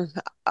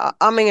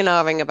umming and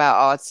ahhing about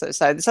ours.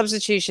 So the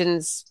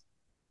substitutions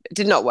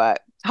did not work.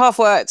 Half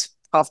worked,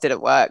 half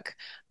didn't work.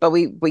 But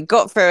we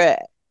got through it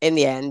in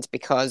the end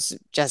because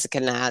Jessica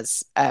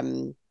Naz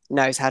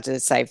knows how to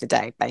save the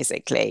day,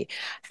 basically.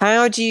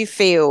 How do you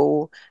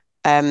feel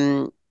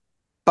um,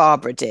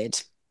 Barbara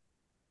did?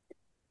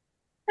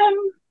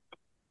 um,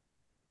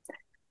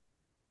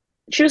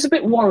 she was a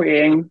bit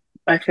worrying,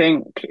 I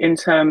think, in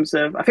terms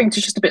of I think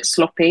she's just a bit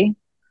sloppy.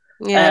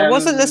 Yeah, it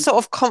wasn't the Um, sort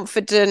of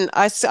confident.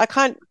 I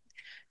can't,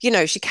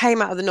 she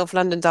came out of the North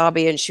London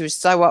Derby and she was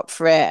so up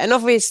for it. And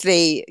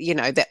obviously,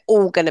 they're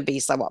all going to be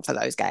so up for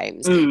those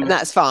games, and mm,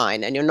 that's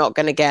fine. And you're not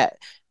going to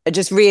get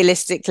just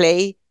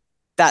realistically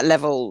that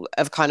level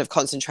of kind of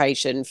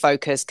concentration,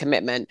 focus,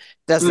 commitment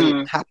doesn't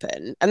mm,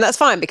 happen. And that's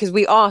fine because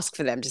we ask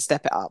for them to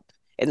step it up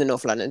in the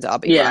North London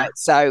Derby, yeah, right?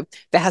 So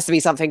there has to be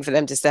something for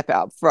them to step it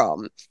up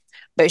from.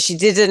 But she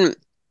didn't.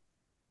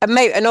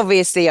 And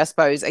obviously, I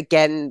suppose,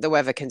 again, the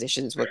weather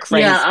conditions were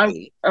yeah. crazy.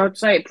 I'd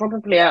say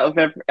probably out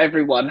of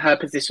everyone, her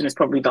position is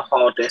probably the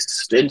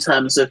hardest in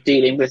terms of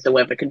dealing with the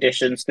weather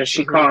conditions because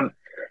she Hmm. can't,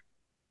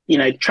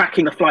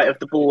 tracking the flight of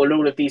the ball and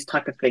all of these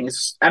type of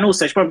things. And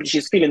also,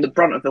 she's feeling the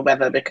brunt of the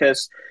weather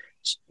because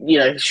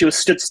she was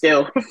stood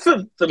still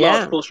for the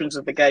large Yeah. portions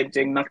of the game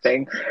doing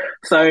nothing.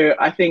 So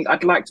I think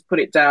I'd like to put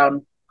it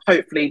down.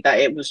 Hopefully that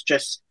it was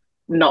just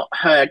not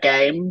her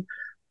game.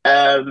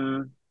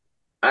 Um,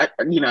 I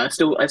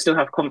still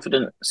have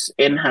confidence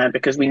in her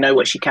because we know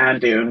what she can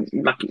do,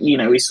 and like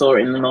we saw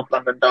it in the North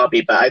London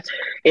Derby. But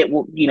it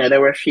will,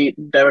 there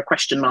were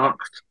question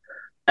marks.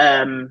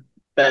 Um,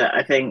 but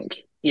I think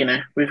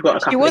we've got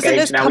a She couple of wasn't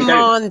games as now. We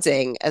don't.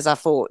 commanding as I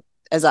thought,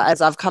 as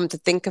I've come to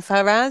think of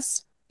her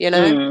as.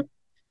 Mm,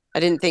 I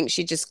didn't think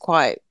she just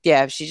quite,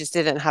 yeah, she just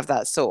didn't have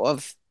that sort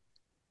of,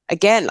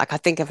 again, like I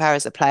think of her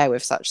as a player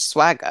with such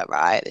swagger,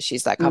 right? That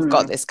she's like, I've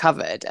got mm, this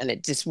covered, and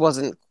it just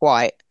wasn't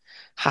quite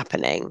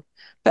happening.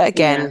 But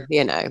yeah, again,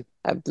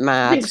 a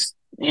I think mad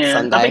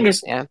I Sunday. think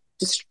it's Yeah,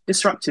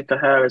 disruptive for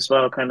her as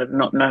well. Kind of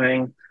not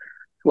knowing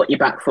what your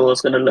back four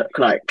is going to look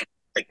like.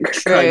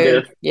 Kind true.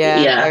 of,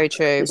 Yeah, yeah. very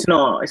true.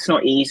 It's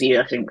not easy.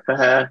 I think for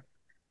her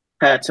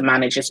to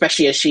manage,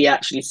 especially as she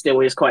actually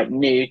still is quite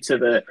new to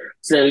the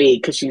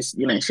league because she's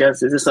this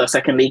is her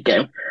second league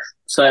game.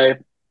 So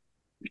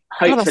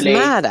God, that's hopefully,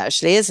 mad,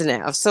 actually, isn't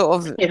it?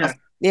 you know,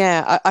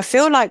 Yeah, I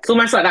feel like it's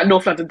almost like that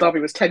North London derby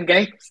was 10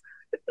 games.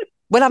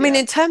 Well, I mean, Yeah.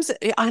 in terms of,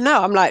 I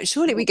know, I'm like,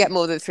 surely we get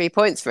more than 3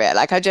 points for it.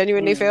 Like, I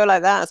genuinely Mm, feel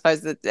like that. I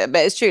suppose that,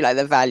 but it's true, like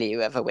the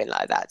value of a win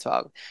like that to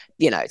our,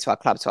 to our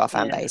club, to our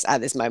fan yeah. base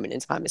at this moment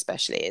in time,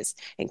 especially, is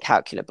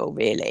incalculable,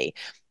 really.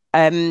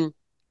 Um,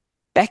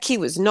 Becky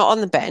was not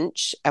on the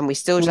bench, and we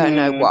still don't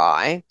know Mm,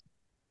 why.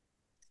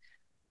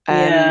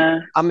 yeah.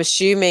 I'm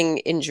assuming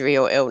injury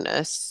or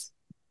illness.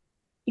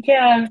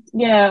 Yeah.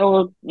 Yeah.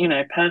 Or,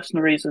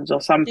 personal reasons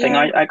or something.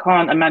 Yeah. I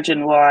can't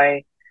imagine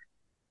why,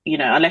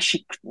 unless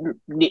she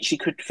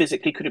literally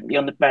physically couldn't be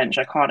on the bench,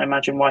 I can't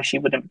imagine why she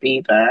wouldn't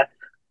be there.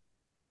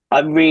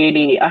 I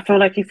feel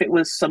like if it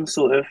was some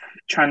sort of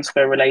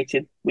transfer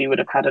related, we would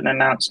have had an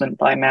announcement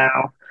by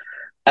now.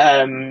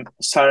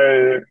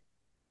 So,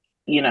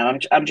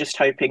 I'm just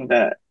hoping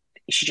that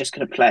she's just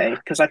going to play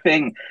because I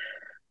think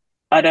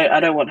I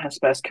don't want her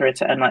Spurs career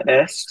to end like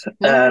this.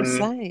 No,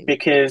 same.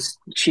 Because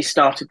she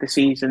started the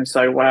season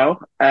so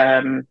well.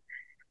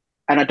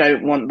 And I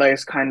don't want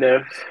those kind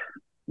of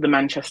the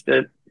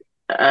Manchester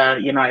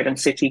United and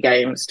City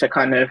games to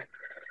kind of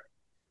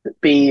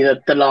be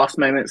the last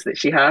moments that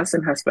she has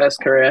in her Spurs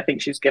career. I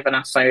think she's given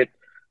us so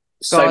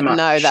God,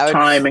 no, much that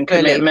would time and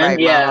fully commitment.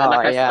 break my Yeah,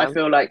 like heart. I Yeah.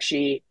 feel like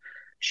she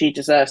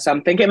deserves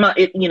something.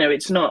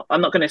 It's not.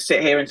 I'm not going to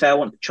sit here and say I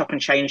want to chop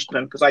and change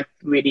them because I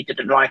really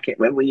didn't like it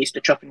when we used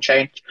to chop and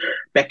change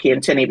Becky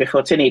and Tinny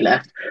before Tinny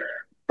left.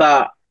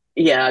 But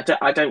yeah,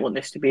 I don't want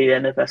this to be the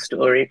end of her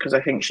story because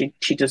I think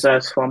she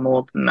deserves far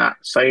more than that.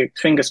 So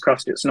fingers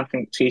crossed, it's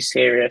nothing too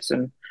serious,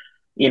 and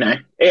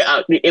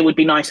it would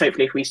be nice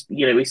hopefully if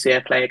we see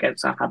her play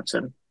against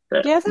Southampton.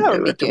 But Yeah, that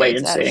would we be have to wait good,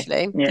 and see.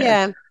 actually. Yeah.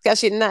 Yeah.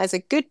 Actually, and that is a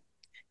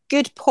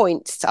good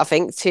point, I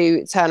think,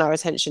 to turn our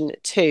attention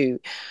to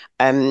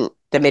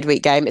the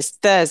midweek game. It's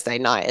Thursday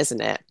night,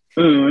 isn't it?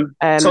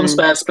 It's on Um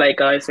Spurs Play,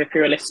 guys. If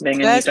you're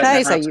listening and you Spurs don't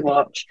know play, so how to you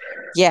watch,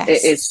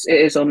 it yes. is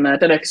it is on there. I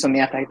don't know if it's on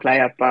the FA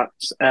Player, but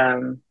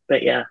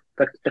yeah,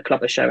 the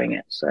club are showing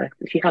it. So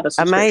if you have a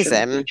subscription,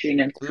 do Amazing. tune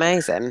in.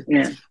 Amazing.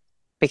 Yeah,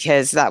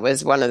 Because that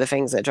was one of the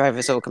things that drove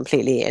us all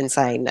completely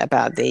insane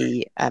about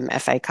the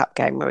FA Cup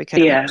game where we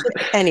couldn't yeah. watch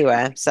it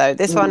anywhere. So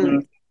this one,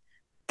 Mm,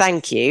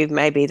 thank you.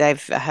 Maybe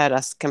they've heard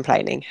us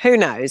complaining. Who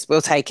knows?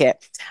 We'll take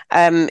it.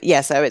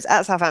 Yeah, so it's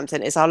at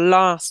Southampton. It's our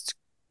last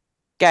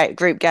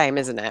group game,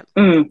 isn't it?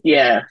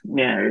 yeah,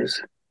 yeah. It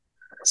is.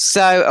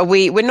 So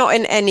we're not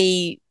in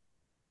any.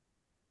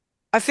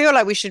 I feel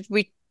like we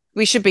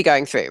should be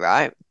going through,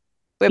 right?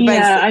 We're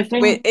Yeah, basic. I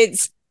We're, think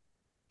it's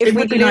if it we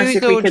would be nice lose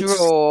if we or could.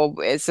 draw,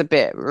 it's a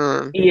bit.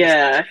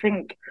 Yeah, I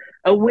think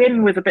a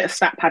win with a bit of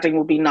stat padding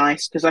will be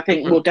nice because I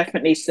think we'll Mhm.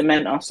 definitely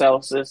cement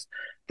ourselves as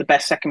the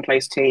best second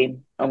place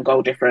team on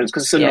goal difference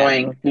because it's Yeah,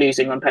 annoying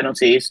losing on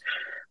penalties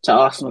to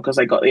Arsenal because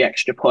they got the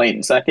extra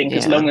point. So I think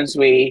as yeah. long as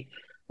we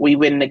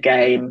win the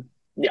game,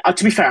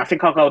 to be fair, I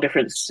think our goal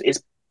difference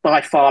is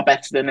by far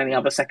better than any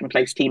other second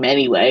place team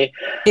anyway.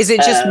 Is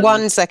it just Um,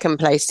 one second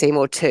place team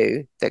or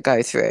two that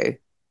go through?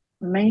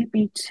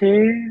 Maybe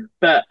two,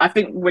 but I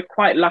think we're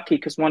quite lucky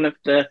because one of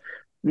the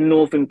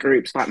northern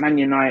groups, like Man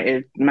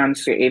United, Man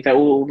City, they're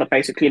all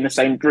basically in the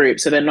same group,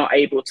 so they're not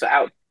able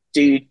to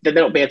they're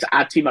not be able to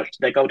add too much to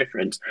their goal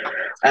difference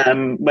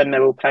when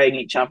they're all playing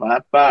each other.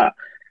 But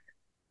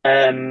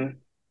um,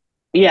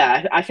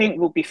 yeah, I think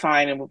we'll be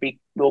fine and we'll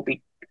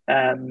be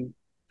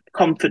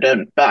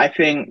confident. But I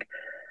think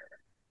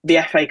the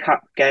FA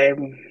Cup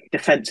game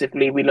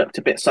defensively, we looked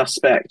a bit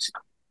suspect.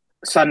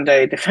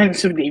 Sunday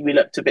defensively we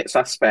looked a bit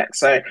suspect.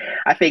 So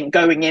I think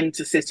going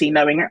into City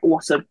knowing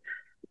what a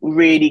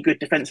really good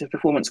defensive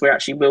performance we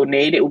actually will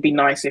need, it would be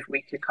nice if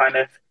we could kind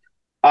of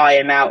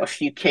iron out a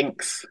few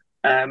kinks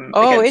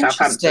Oh, against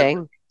Southampton.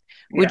 interesting.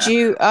 Would Yeah.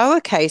 you? Oh,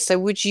 okay. So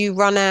would you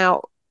run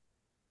out?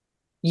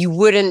 You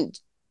wouldn't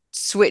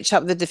switch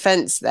up the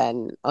defense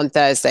then on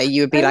Thursday.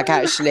 You would be like, Uh,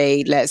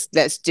 actually, let's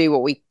do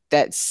what we.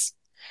 Let's.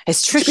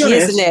 It's to be tricky,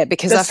 isn't honest, it?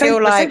 Because I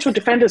feel the central like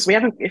defenders we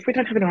haven't. If we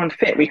don't have anyone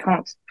fit, we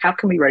can't. How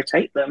can we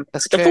rotate them?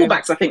 that's The true.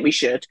 fullbacks, I think we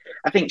should.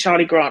 I think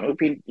Charlie Grant would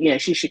be.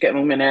 She should get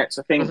more minutes.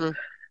 I think Hmm.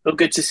 it'll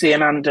good to see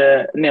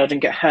Amanda Nilden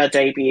get her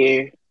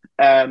debut.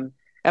 Um,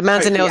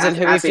 Amanda Hopefully, Nielsen, as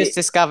who we've as just it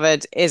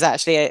discovered is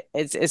actually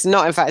it's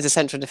not in fact is a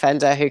central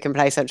defender who can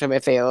play central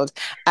midfield,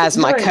 as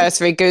my no,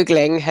 cursory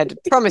googling had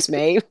promised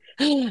me.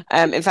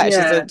 In fact,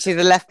 yeah, she's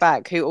a left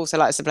back who also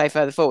likes to play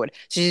further forward.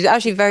 So she's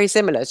actually very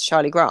similar to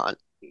Charlie Grant.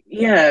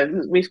 yeah,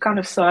 we've kind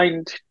of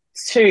signed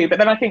two, but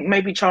then I think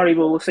maybe Charlie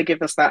will also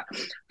give us that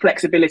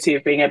flexibility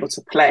of being able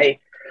to play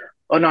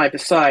on either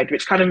side,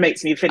 which kind of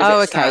makes me feel a Oh,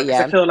 bit okay, sad because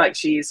I yeah. feel like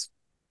she's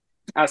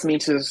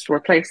Asmita's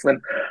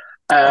replacement,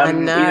 I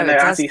even know though it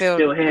does Azzy's feel.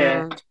 still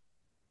here.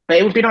 But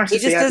it would be nice He to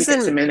see just Azzy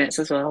get some doesn't. minutes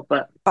as well,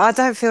 but But I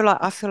don't feel like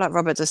I feel like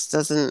Robert just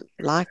doesn't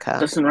like her.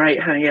 doesn't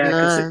rate her, yeah,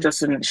 because it No,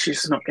 doesn't.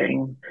 She's not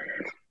getting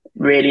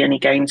really any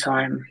game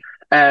time.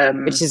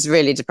 which Um, is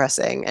really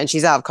depressing. And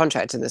she's out of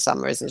contract in the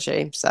summer, isn't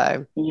she?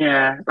 So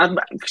yeah,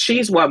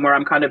 she's one where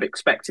I'm kind of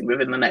expecting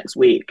within the next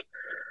week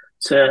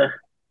to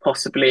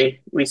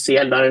possibly we see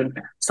a loan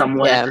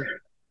somewhere.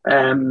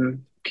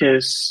 yeah,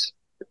 Because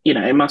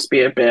it must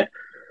be a bit.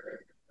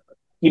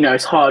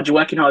 It's hard. You're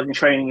working hard in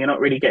training. You're not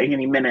really getting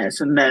any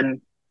minutes, and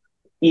then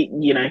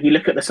you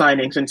look at the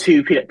signings and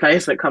two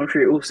players that come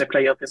through also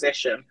play your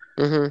position.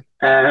 Hmm.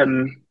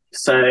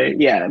 So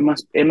yeah,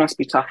 it must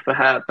be tough for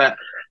her. But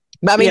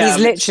But I mean,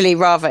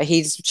 yeah,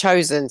 he's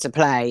chosen to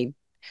play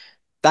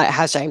that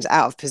has James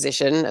out of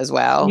position as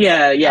well.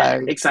 yeah,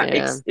 So, exactly,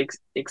 yeah.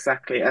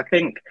 exactly. I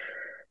think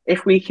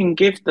if we can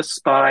give the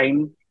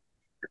spine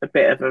a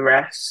bit of a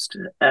rest,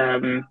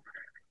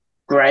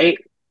 great.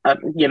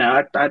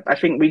 I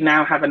think we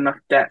now have enough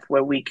depth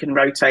where we can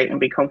rotate and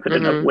be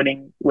confident of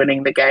Hmm.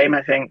 winning the game.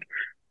 I think.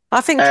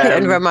 I think Kit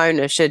and Um,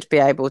 Ramona should be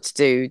able to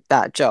do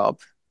that job,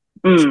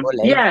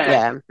 surely.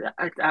 yeah,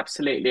 Yeah.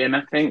 absolutely. And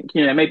I think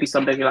maybe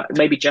somebody like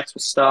maybe Jess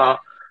will start.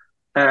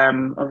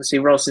 Obviously,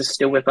 Roz is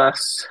still with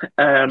us.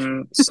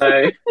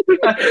 So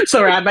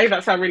sorry, I made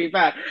that sound really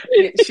bad.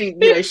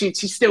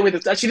 She's still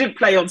with us. She didn't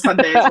play on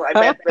Sunday, is what I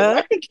meant.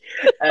 But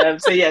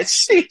like, so yeah,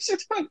 she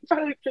should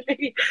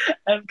hopefully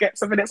get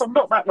some minutes. I'm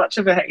not that much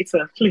of a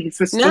hater, please.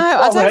 It's No,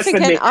 just far worse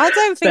than me. I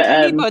don't think But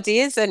anybody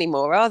is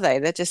anymore, are they?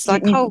 They're just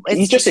like, oh,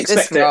 you it's just just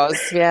this expect it.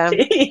 Roz. Yeah.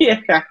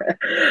 Yeah.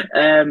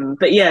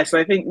 But yeah, so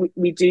I think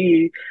we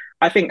do.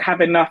 I think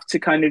have enough to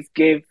kind of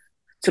give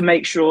to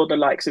make sure the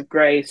likes of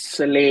Grace,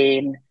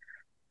 Celine,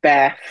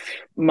 Beth,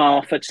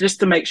 Martha, just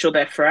to make sure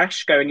they're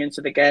fresh going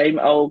into the game.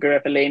 Olga,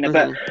 Evelina,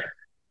 but Hmm.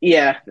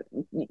 yeah,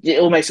 it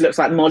almost looks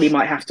like Molly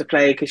might have to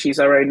play because she's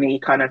our only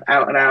kind of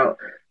out and out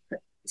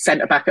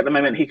centre back at the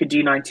moment who could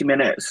do 90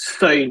 minutes.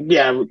 So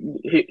yeah,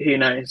 who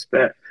knows?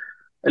 But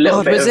a little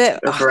God, bit was of,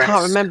 it? of I can't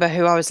rest. remember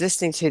who I was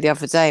listening to the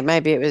other day.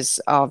 Maybe it was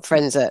our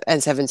friends at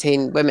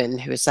N17 Women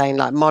who were saying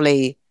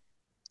Molly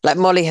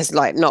has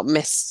like not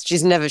missed.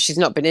 She's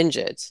not been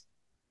injured.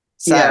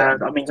 So Yeah,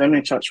 I mean,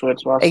 only touch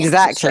words whilst saying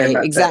exactly, that,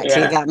 but exactly.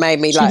 yeah, That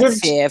made me she like did.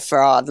 fear for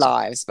our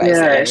lives,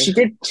 Yeah,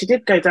 basically. she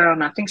did go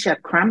down. I think she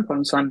had cramp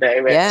on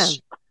Sunday, Yeah.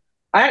 which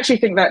I actually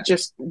think that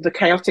just the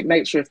chaotic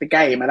nature of the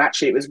game, and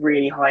actually it was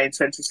really high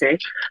intensity.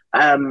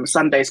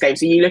 Sunday's game.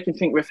 So you look and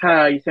think with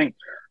her, you think,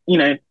 you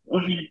know,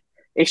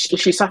 if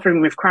she's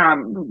suffering with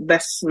cramp,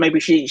 this maybe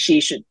she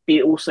should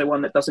be also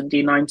one that doesn't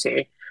do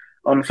 90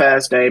 on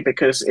Thursday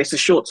because it's a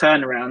short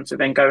turnaround to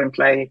then go and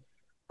play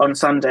on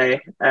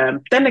Sunday.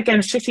 Then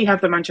again, City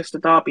have the Manchester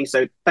derby,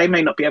 so they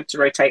may not be able to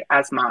rotate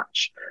as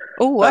much,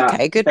 Oh, but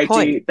okay, good they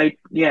point. do.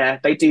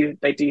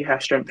 They do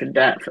have strength and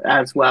depth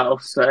as well.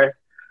 So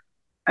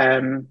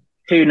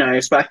who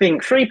knows? But I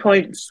think 3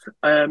 points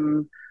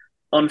on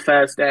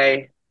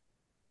Thursday,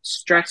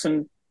 stress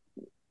and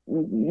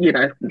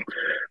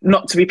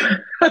not to be.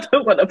 I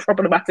don't want a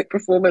problematic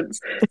performance.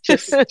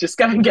 Just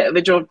go and get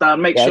the job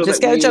done. Make Yeah, sure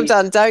just that get the job we,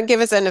 done. Don't give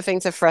us anything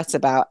to fret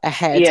about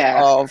ahead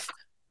yeah, of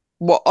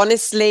what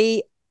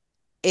honestly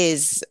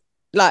is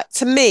like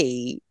to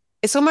me,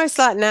 it's almost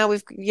like now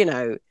we've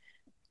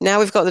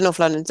got the North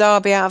London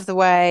derby out of the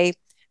way.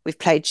 We've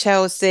played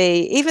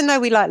Chelsea. Even though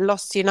we like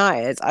lost to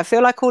United, I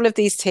feel like all of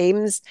these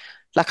teams,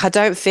 like I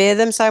don't fear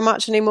them so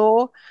much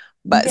anymore.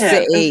 But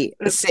yeah,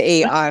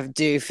 City, I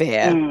do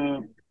fear.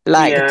 mm,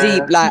 Like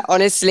deep, yeah, like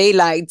honestly,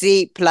 like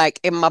deep, like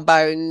in my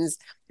bones,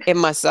 in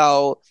my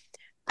soul.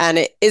 And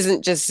it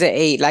isn't just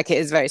City, like it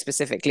is very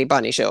specifically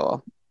Bunny Shaw.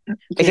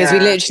 Because we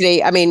yeah,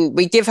 literally, I mean,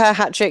 we give her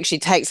hat tricks, she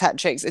takes hat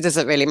tricks, it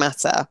doesn't really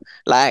matter.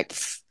 Like,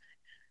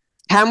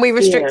 can we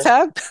restrict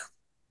yeah. her?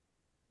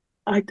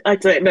 I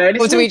don't know, and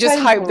Or it's do we really just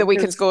hope painful that we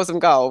can because score some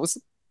goals,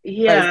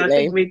 yeah, I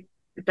think basically?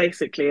 we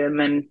basically, and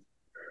then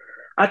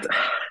I.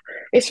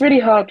 It's really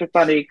hard with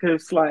Bunny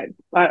because, like,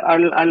 I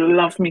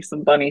love me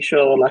some Bunny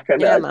Shaw, like,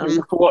 Yeah,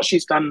 man. for what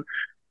she's done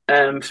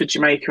for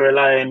Jamaica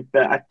alone.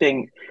 But I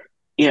think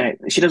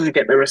she doesn't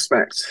get the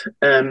respect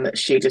that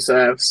she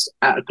deserves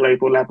at a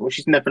global level.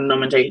 She's never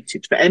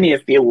nominated for any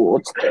of the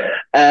awards,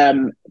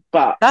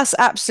 but That's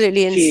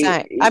absolutely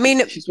insane. I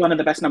mean, she's one of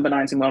the best number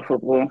nines in world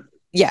football.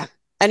 yeah.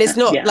 And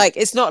Yeah,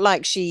 it's not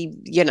like she,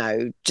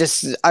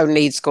 just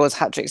only scores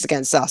hat tricks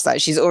against us.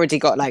 Like she's already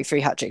got like 3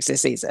 hat tricks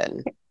this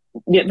season.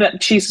 yeah.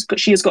 That she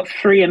has got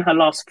three in her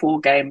last four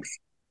games.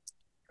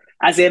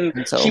 As in,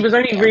 she Until was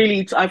only yeah.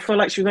 really, I feel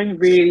like she was only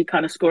really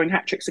kind of scoring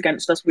hat tricks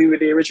against us. We were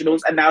the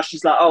originals. And now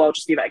she's like, oh, I'll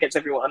just do that against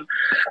everyone.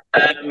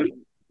 Um,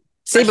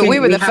 See, I but we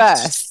think were we the have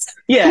to, first.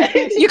 yeah,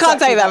 You can't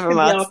take exactly. that That from can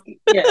be us. our,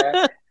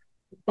 yeah.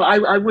 But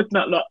I would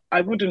not,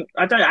 I wouldn't,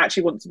 I don't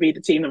actually want to be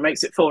the team that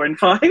makes it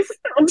 4-5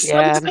 on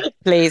Yeah, Sunday.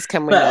 please,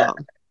 can we But not?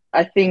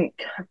 I think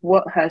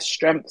what her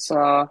strengths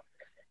are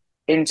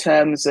in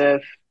terms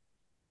of,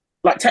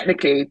 like,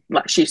 technically,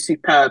 like, she's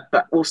superb,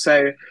 but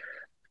also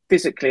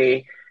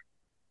physically,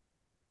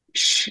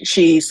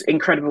 she's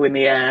incredible in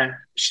the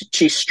air.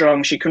 She's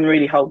strong. She can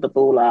really hold the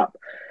ball up,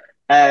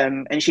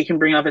 and she can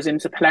bring others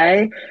into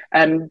play.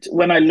 And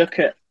when I look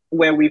at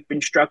where we've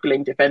been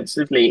struggling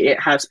defensively, it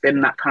has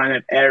been that kind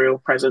of aerial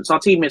presence. Our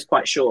team is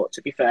quite short,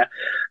 to be fair,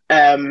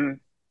 and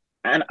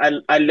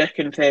I look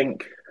and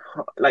think,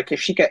 like, if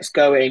she gets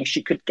going,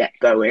 she could get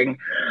going.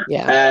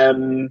 Yeah.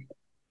 Um,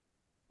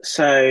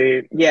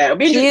 so yeah, it'll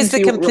be She interesting is to the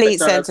see what Robert complete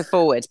does. centre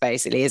forward,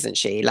 basically, isn't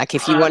she? Like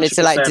if you wanted Hundred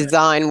to like percent.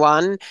 design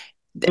one,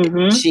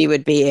 Mm-hmm. she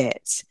would be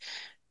it.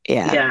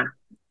 Yeah.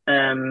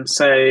 Yeah.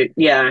 So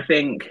yeah, I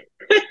think.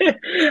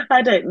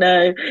 I don't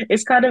know.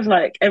 It's kind of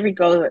like every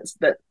goal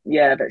that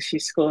she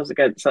scores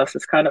against us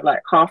is kind of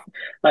like half,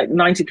 like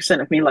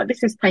 90% of me like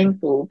this is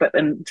painful, but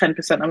then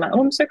 10% I'm like,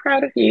 oh, I'm so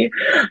proud of you.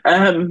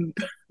 Um,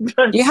 You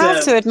but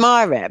have to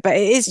admire it, but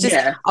it is just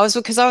yeah, I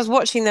was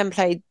watching them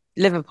play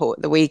Liverpool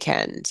at the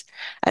weekend,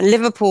 and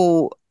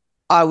Liverpool,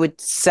 I would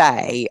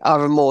say,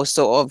 are a more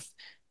sort of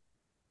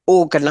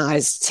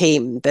organized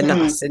team than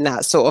mm, us in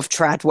that sort of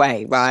trad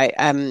way, right?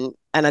 And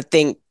I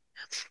think,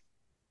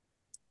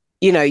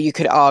 you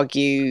could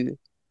argue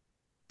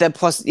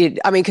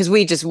I mean, because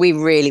we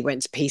really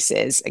went to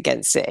pieces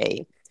against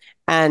City,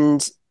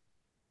 and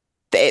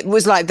it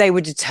was like they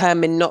were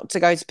determined not to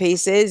go to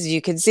pieces.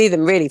 You could see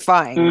them really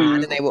fighting,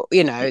 man, mm, and they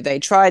were, they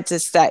tried to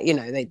stay,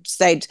 they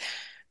stayed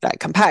like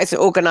compact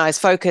and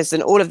organized, focused,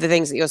 and all of the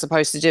things that you're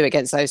supposed to do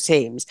against those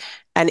teams.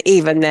 And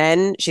even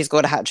then, she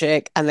scored a hat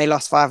trick, and they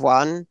lost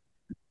 5-1.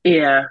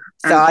 yeah,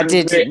 So I and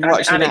did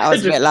watching and that. I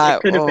was a bit it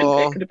like, could have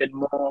been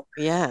oh, more.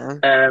 yeah,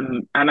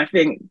 And I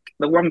think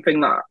the one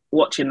thing that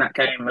watching that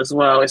game as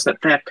well is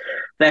that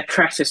their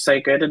press is so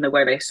good and the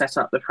way they set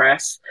up the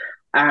press,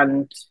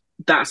 and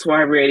that's why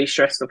I really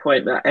stress the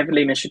point that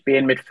Evelina should be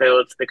in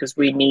midfield because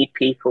we need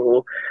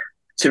people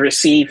to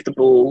receive the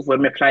ball when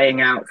we're playing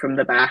out from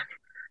the back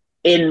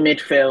in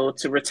midfield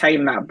to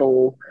retain that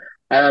ball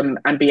and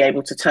be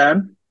able to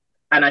turn.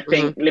 And I mhm.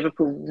 think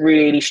Liverpool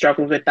really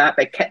struggled with that.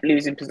 They kept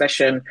losing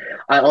possession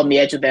on the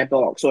edge of their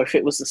box, or if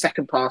it was the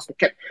second pass, they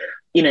kept,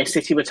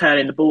 City were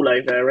turning the ball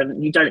over.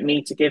 And you don't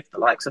need to give the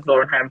likes of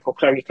Lauren Hemp or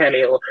Chloe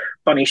Kelly or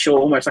Bunny Shaw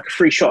almost like a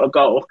free shot of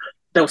goal.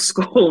 They'll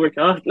score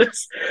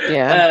regardless.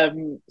 Yeah.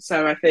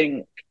 So I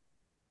think,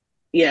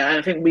 yeah,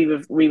 I think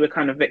we were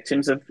kind of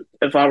victims of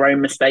our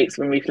own mistakes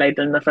when we played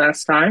them the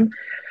first time.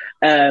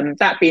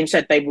 That being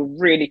said, they were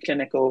really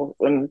clinical,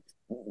 and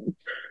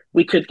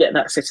we could get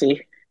that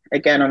City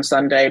again on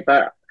Sunday.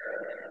 But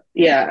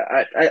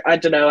yeah, I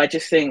don't know. I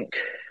just think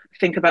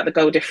about the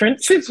goal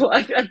difference is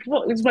what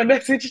is my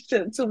message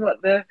to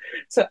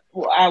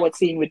what our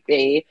team would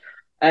be.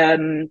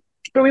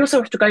 But we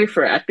also have to go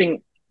for it. I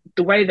think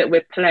the way that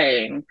we're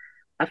playing,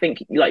 I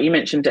think like you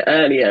mentioned it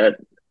earlier,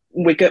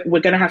 we're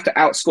going to have to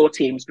outscore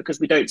teams because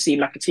we don't seem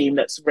like a team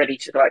that's ready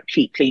to like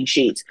keep clean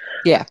sheets.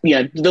 Yeah.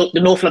 The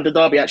North London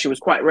derby actually was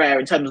quite rare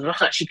in terms of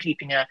not actually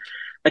keeping a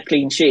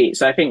clean sheet.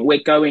 So I think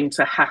we're going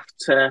to have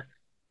to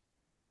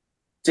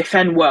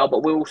defend well,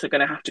 but we're also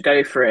going to have to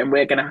go for it, and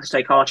we're going to have to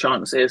take our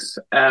chances.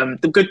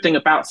 The good thing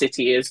about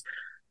City is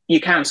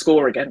you can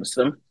score against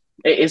them.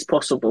 It is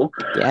possible.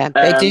 Yeah. Um,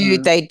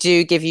 They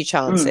do give you mm,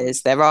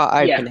 chances. There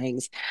are yeah,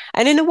 openings.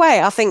 And in a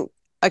way, I think,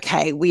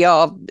 okay,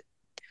 we're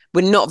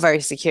not very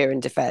secure in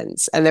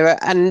defense.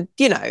 And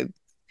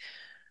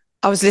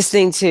I was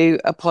listening to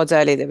a pod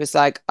earlier that was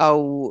like,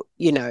 oh,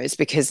 it's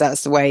because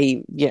that's the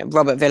way,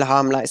 Robert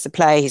Villaharm likes to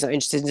play. He's not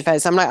interested in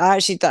defense. I'm like, I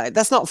actually,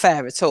 that's not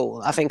fair at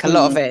all. I think a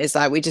lot of mm, it is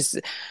like we just,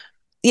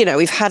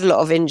 we've had a lot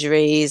of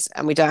injuries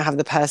and we don't have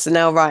the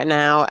personnel right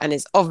now. And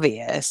it's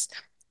obvious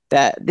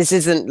that this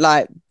is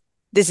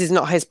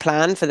not his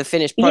plan for the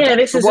finished yeah.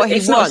 product. But what he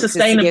It's not a wants is to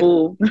give,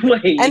 sustainable and way.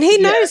 he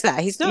Yeah, knows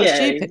that. He's not yeah.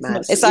 stupid, It's man.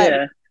 not. It's like,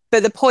 Yeah,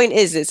 but the point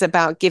is, it's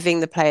about giving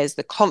the players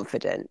the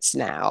confidence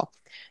now.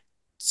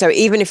 So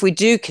even if we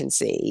do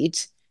concede,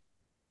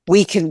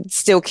 we can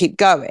still keep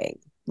going,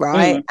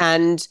 right? mm,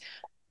 And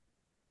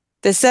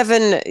the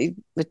seven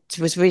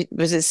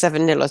was it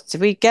 7-0?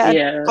 Did we get a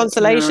yeah. No,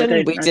 consolation?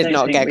 We I did don't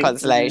not think get we. No.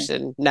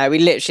 consolation. No, we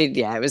literally,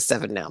 yeah, it was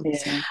 7-0.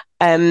 Yeah.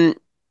 Um,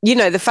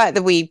 the fact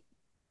that we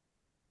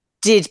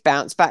did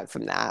bounce back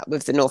from that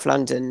with the North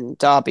London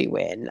derby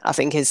win, I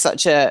think is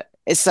such a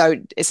it's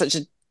such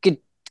a good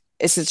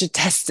it's such a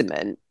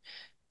testament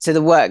to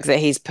the work that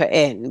he's put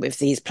in with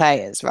these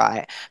players,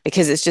 right?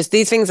 Because it's just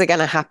these things are going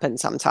to happen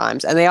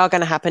sometimes, and they are going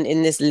to happen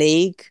in this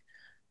league.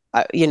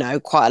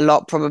 Quite a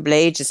lot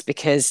probably just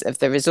because of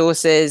the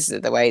resources,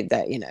 the way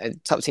that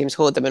top teams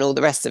hoard them, and all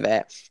the rest of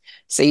it.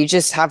 So you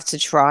just have to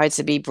try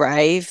to be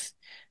brave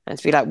and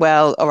to be like,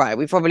 well, all right,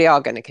 we probably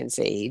are going to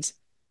concede,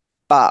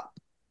 but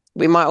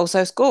we might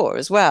also score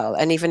as well.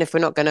 And even if we're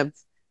not going to,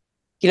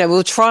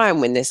 we'll try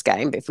and win this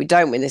game, but if we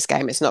don't win this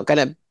game, it's not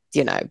going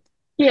to,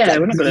 Yeah, like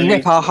we're not going to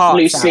rip our hearts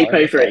lose out sleep or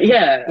over it. anything.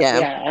 Yeah, Yeah.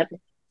 yeah.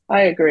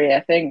 I agree.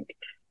 I think,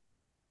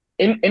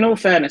 in all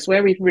fairness,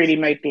 where we've really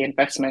made the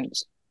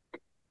investments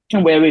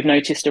and where we've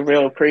noticed a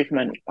real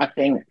improvement, I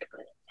think,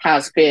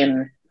 has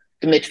been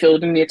the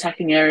midfield and the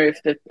attacking area of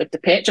the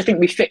pitch. I think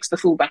we fixed the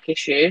fullback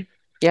issue,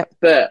 Yep.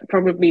 but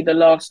probably the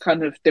last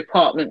kind of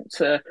department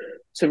to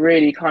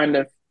really kind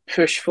of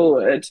push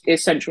forward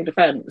is central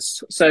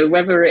defence. So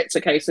whether it's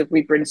a case of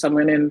we bring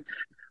someone in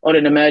on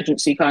an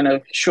emergency kind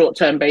of short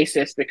term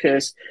basis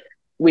because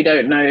we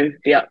don't know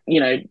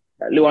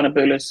Luana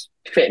Bula's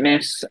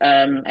fitness.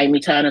 Amy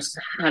Turner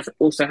has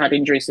also had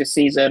injuries this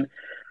season.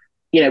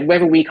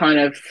 Whether we kind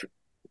of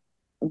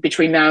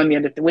between now and the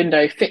end of the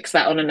window fix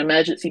that on an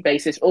emergency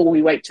basis or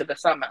we wait to the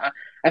summer.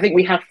 I think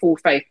we have full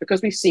faith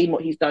because we've seen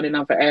what he's done in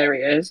other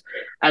areas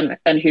and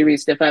who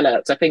he's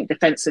developed. I think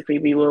defensively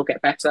we will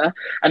get better.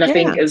 And I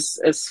think Yeah.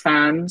 as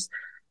fans,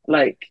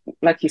 like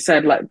you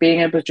said, like being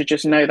able to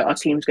just know that our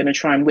team's going to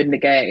try and win the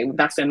game,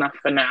 that's enough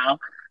for now.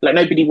 Like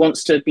nobody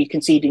wants to be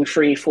conceding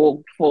three,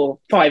 four,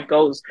 5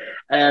 goals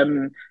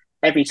um,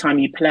 every time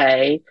you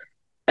play.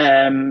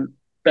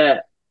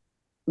 But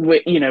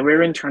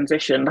we're in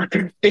transition.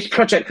 Like this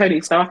project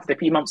only started a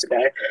few months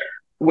ago.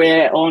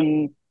 We're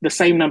on the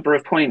same number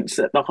of points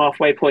at the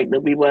halfway point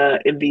that we were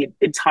in the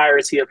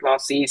entirety of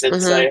last season. Mm-hmm.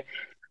 So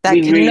That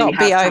we really cannot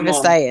be have come on.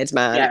 overstated,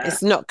 man. Yeah,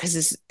 It's not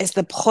because it's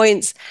the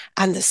points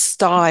and the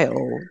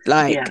style.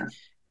 Like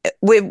yeah,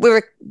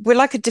 we're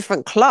like a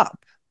different club.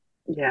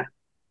 yeah.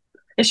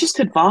 It's just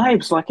good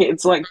vibes. Like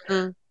it's like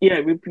Mm.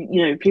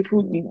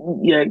 people,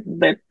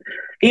 that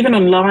even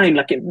online,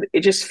 like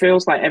it just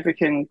feels like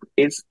everything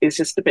is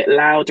just a bit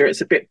louder.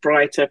 It's a bit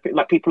brighter.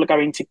 Like people are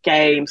going to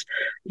games.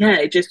 Yeah,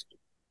 it just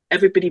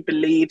everybody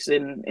believes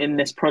in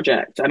this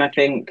project, and I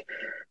think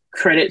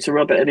credit to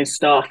Robert and his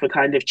staff for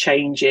kind of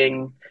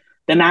changing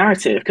the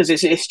narrative because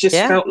it's just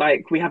Yeah. felt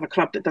like we have a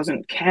club that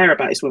doesn't care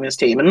about its women's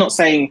team. I'm not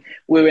saying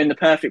we're in the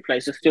perfect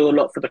place. There's still a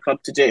lot for the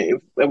club to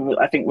do.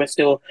 I think we're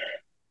still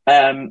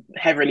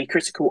heavily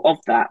critical of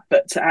that,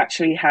 but to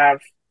actually have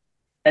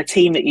a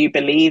team that you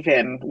believe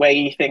in, where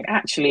you think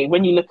actually,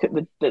 when you look at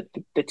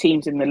the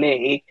teams in the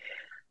league,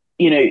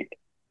 you know,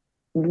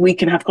 we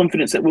can have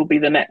confidence that we'll be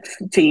the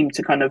next team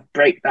to kind of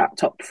break that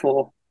top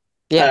four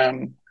Yeah.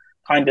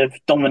 kind of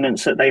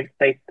dominance that they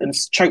and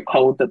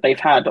chokehold that they've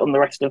had on the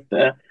rest of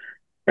the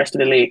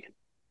league.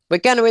 We're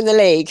gonna win the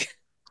league.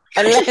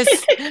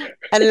 Unless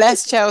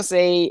unless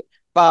Chelsea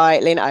buy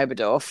Lena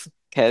Oberdorf,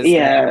 because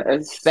Yeah,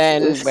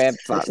 then we're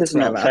this fucked is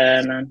not forever.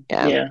 fair, man.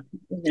 Yeah. Yeah.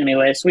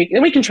 Anyways, we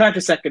can try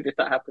for second if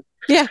that happens.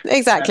 Yeah,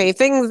 exactly. Um,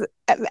 Things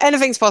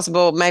anything's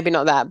possible, maybe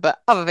not that, but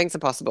other things are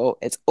possible.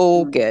 It's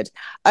all mm. good.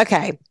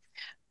 Okay.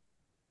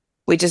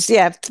 We just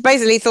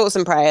basically thoughts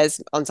and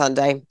prayers on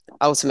Sunday,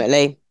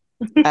 ultimately.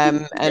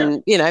 Yeah,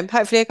 And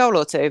hopefully a goal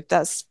or two.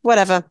 That's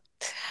whatever.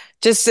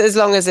 Just as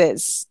long as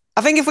it's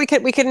I think if we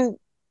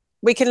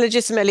can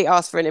legitimately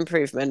ask for an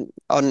improvement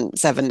on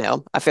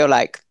 7-0. I feel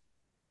like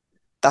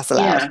that's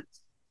allowed. yeah.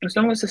 As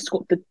long as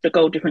the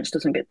goal difference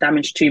doesn't get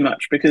damaged too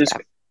much, because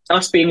Yeah.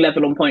 us being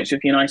level on points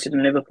with United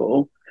and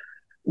Liverpool,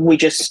 we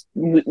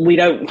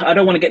don't. I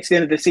don't want to get to the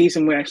end of the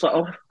season where it's like,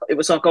 oh, it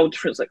was our goal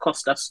difference that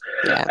cost us.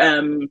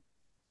 Yeah.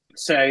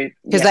 So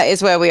Because yeah, that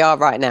is where we are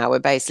right now. We're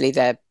basically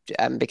there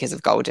because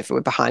of goal difference.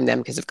 We're behind them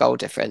because of goal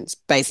difference.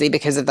 Basically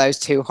because of those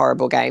two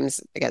horrible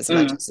games against the mm,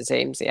 Manchester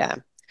teams. Yeah.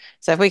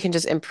 So if we can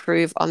just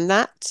improve on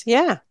that,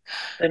 yeah.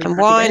 then And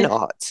happy why days.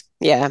 not?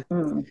 Yeah.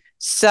 Mm.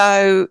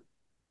 So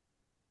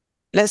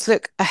let's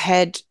look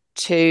ahead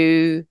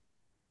to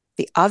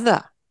the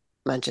other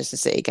Manchester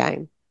City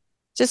game.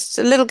 Just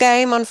a little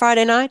game on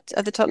Friday night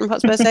at the Tottenham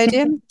Hotspur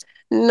Stadium.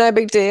 No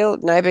big deal.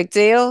 No big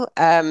deal.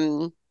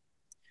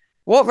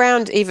 What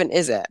round even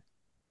is it?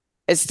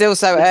 It's still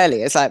so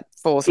early. It's like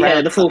fourth Yeah,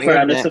 round the or fourth something,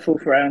 round. isn't It's it? the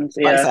fourth round. Fuck's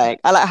Yeah. sake.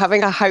 I like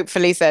having I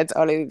hopefully said to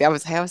Ollie the other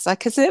day, I was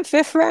like, is it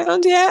fifth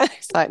round yet?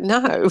 It's like,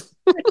 no.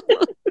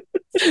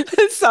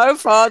 It's so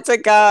far to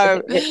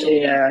go.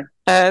 Yeah.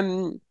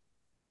 Um,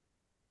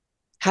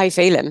 how you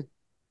feeling?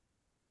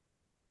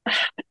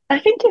 I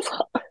think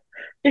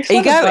it's Are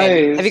you one of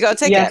going? Have you those. got a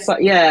ticket? Yes,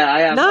 yeah,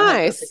 I am. I have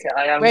got a Nice. ticket.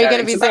 I am Where are you going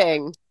to going. be So that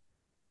sitting?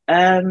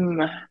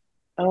 um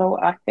oh,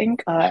 I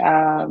think I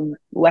am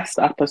West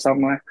Upper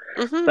somewhere.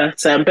 Hmm.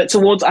 But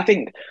towards I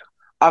think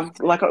I've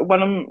like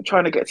when I'm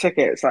trying to get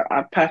tickets, like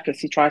I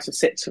purposely try to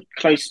sit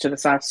close to the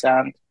south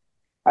stand.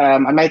 I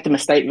made the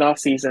mistake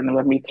last season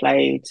when we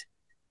played.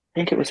 I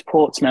think it was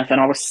Portsmouth,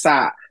 and I was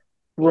sat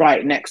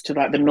right next to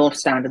like the north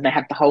stand, and they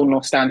had the whole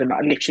north stand, and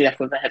I literally left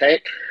with a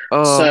headache.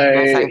 Oh,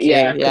 no, So thank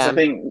yeah, you. because I Yeah.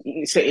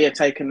 think City have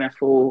taken their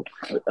full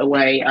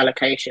away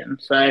allocation.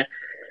 So,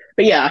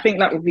 but yeah, I think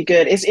that would be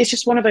good. It's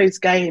just one of those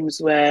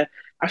games where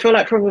I feel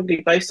like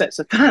probably both sets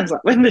of fans,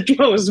 like when the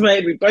draw was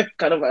made, we both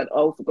kind of went,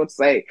 "Oh, for God's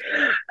sake!"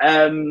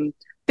 Um,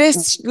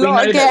 This we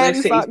lot know that we're again,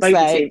 City's fuck's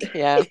bogey team. sake.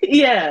 Yeah.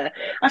 Yeah,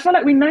 I feel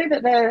like we know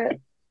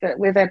that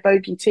we're their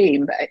bogey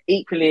team, but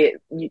equally,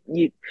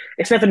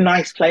 it's never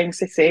nice playing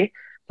City.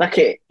 Like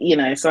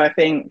so I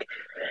think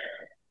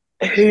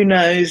who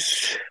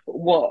knows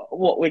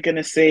what we're going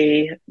to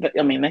see. But,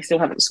 I mean, they still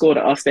haven't scored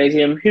at our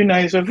stadium. Who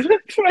knows whether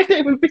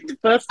Friday would be the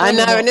first I one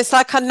know, or and not? it's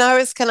like I know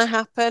it's gonna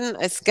happen.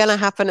 It's gonna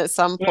happen at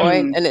some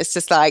point, Mm, and it's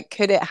just like,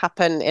 could it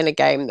happen in a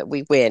game that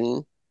we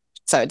win?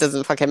 So it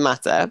doesn't fucking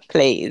matter,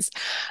 please.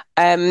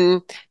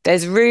 Um,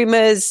 there's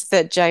rumors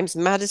that James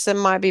Maddison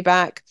might be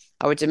back.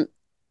 I would,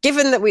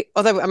 given that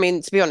although I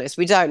mean, to be honest,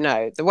 we don't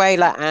know the way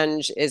like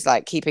Ange is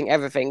like keeping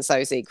everything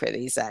so secret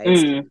these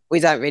days. mm. We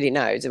don't really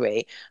know, do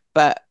we?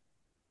 But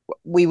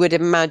we would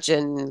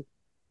imagine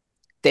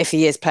that if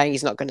he is playing,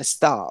 he's not going to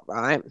start,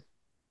 right?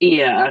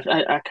 Yeah,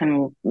 I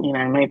can,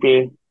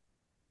 maybe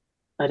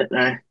I don't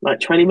know, like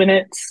 20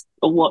 minutes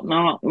or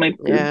whatnot. Maybe.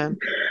 Yeah,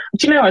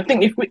 Do you know? I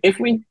think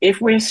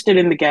if we're still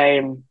in the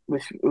game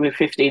with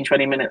 15,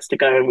 20 minutes to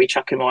go and we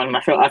chuck him on,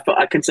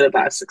 I consider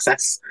that a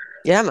success.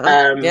 yeah,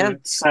 man, yeah.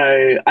 So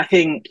I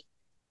think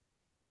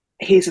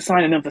he's a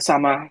signing of the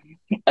summer.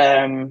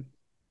 Um,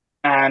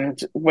 And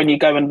when you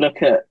go and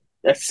look at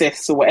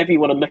assists or whatever you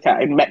want to look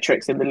at in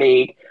metrics in the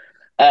league,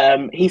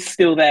 he's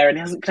still there and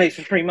he hasn't played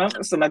for 3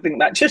 months. And I think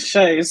that just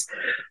shows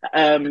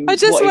I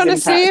just what his want to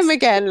see impact. him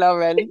again,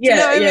 Lauren. Do you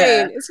know Yeah, what I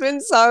yeah, mean? It's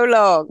been so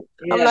long.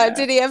 I'm like, yeah,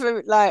 did he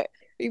ever like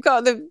you've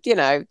got the,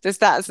 the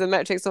stats, the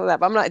metrics, all that,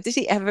 but I'm like, did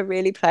he ever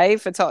really play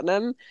for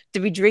Tottenham?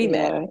 Did we dream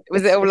it? yeah.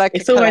 Was it all like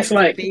a It's almost collective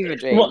like fever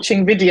dream?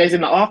 watching videos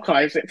in the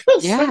archives. It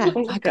feels so Yeah,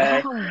 long like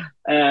ago. oh,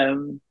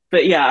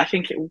 But yeah, I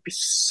think it would be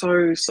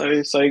so,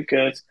 so, so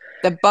good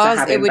the to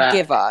buzz have it him would back.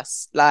 give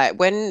us, like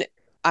when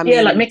I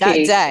Yeah, like mean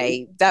that Mickey.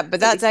 day, that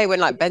day when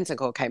like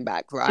Bentancur came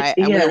back, right,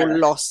 and we all Yeah,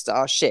 lost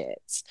our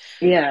shit.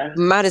 yeah,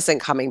 Madison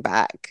coming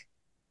back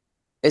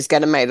is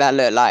going to make that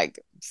look like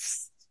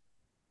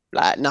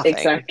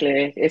nothing.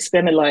 exactly. It's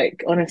gonna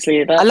like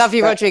honestly, I love that's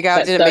you, that Rodrigo.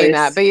 I that didn't mean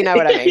that, those but you know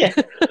what I mean. yeah,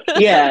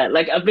 yeah,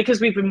 like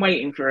because we've been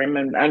waiting for him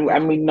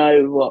and we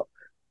know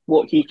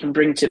what he can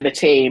bring to the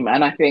team,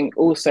 and I think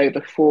also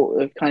the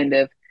thought of kind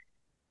of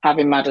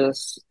having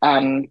Madders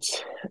and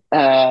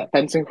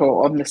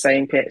Bentancur on the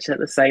same pitch at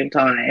the same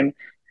time.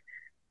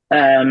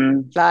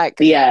 Um, Like,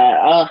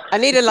 yeah, I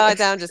need to lie I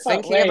down just can't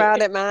thinking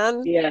about wait. it,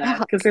 man. Yeah,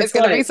 Fuck, because it's it's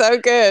going to be like, so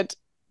good.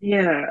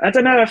 yeah, I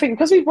don't know. I think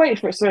because we've waited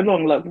for it so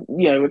long, like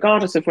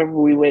regardless of whether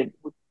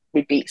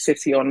we beat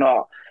City or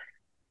not,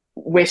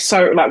 we're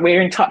so like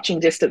we're in touching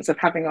distance of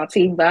having our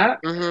team back.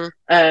 Hmm.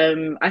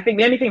 I think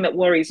the only thing that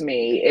worries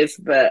me is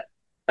that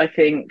I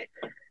think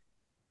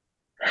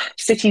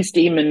City's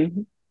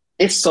demon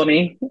is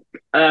Sonny,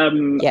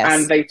 and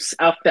Yes. they've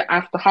after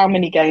how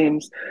many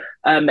games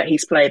that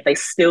he's played, they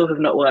still have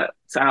not worked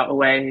out a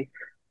way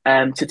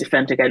to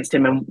defend against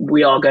him, and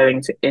we are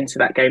going into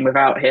that game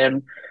without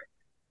him.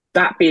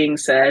 That being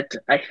said,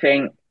 I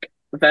think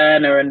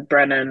Werner and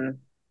Brennan,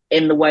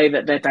 in the way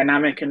that they're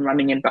dynamic and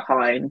running in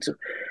behind,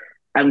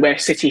 and where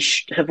City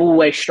have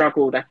always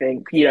struggled, I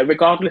think,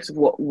 regardless of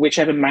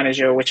whichever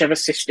manager or whichever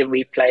system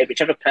we play,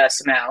 whichever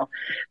personnel,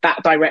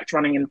 that direct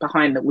running in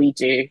behind that we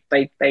do,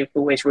 they've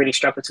always really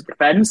struggled to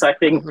defend. So I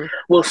think Hmm.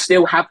 we'll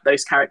still have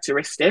those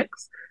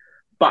characteristics,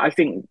 but I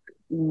think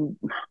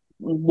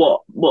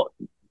what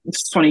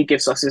Sonny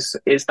gives us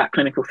is that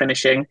clinical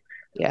finishing.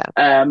 Yeah.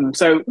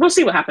 So we'll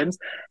see what happens,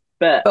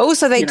 but But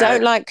also, they you know,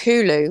 don't like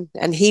Kulu,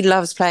 and he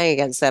loves playing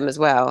against them as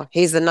well.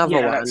 He's another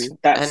yeah, that's one.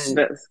 that's And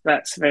that's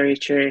that's very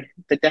true.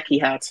 The deck he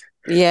had,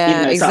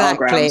 even yeah, though it's at our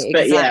grounds, exactly,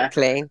 but yeah,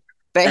 exactly.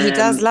 But he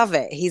does um, love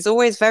it. He's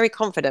always very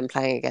confident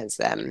playing against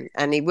them,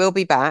 and he will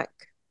be back.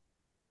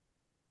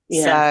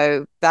 yeah.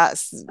 So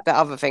that's the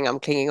other thing I'm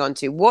clinging on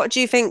to. What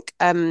do you think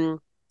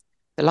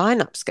the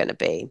lineup's going to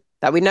be?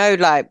 That we know,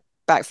 like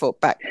back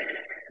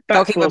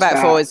Back goalkeeper four's back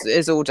four back.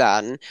 is all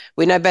done.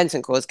 We know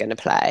Bentancur is going to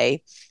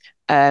play.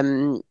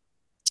 Um,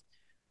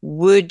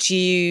 would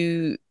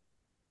you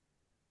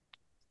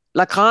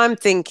like? I'm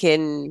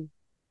thinking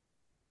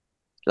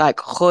like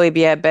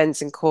Højbjerg,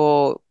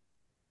 Bentancur,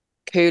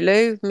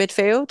 Kulu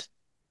midfield.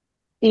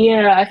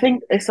 Yeah, I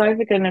think it's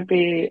either going to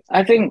be.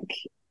 I think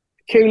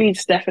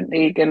Cooley's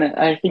definitely going to.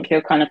 I think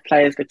he'll kind of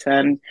play as the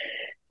turn.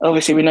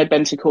 Obviously, we know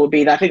Bentancur will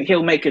be there. I think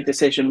he'll make a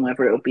decision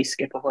whether it'll be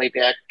Skipper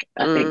Højbjerg.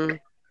 I think Mm.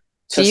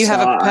 Do to you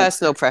have a start.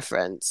 personal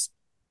preference?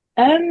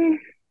 Um,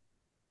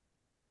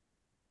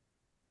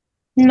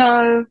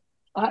 no,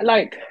 I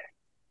like.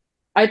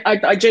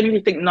 I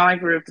genuinely think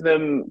neither of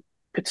them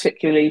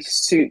particularly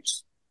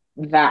suits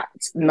that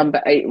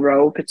number eight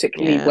role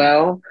particularly Yeah,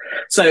 well.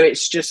 So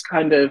it's just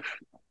kind of,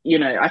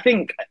 I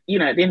think, at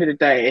the end of the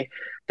day,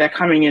 they're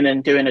coming in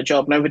and doing a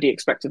job. Nobody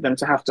expected them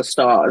to have to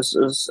start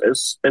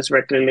as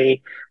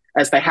regularly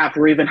as they have,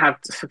 or even have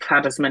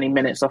had as many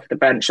minutes off the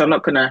bench. So I'm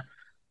not going to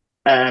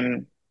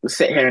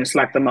sit here and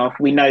slag them off.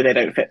 We know they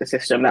don't fit the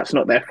system. That's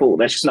not their fault.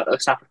 They're just not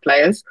those type of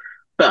players.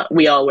 But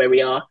we are where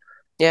we are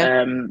yeah.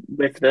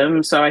 with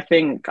them. So I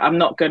think I'm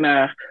not going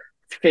to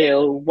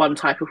feel one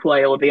type of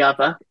way or the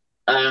other,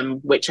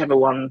 whichever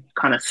one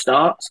kind of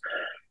starts.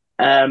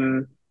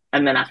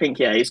 And then I think,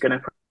 yeah, he's going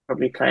to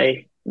probably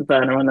play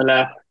Werner on the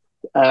left,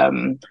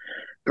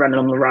 Brennan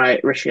on the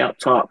right, Rishi up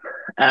top.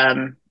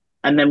 And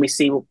then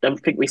I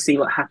think we see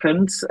what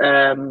happens.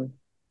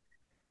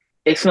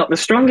 It's not the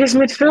strongest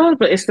midfield,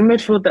 but it's the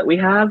midfield that we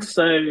have.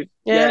 So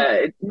Yeah.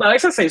 well, I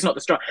should say it's not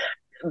the strong.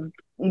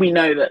 We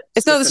know that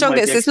It's not the Skip and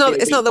strongest. Højbjerg It's not. see a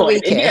It's weak not the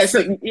point. Yeah, weakest.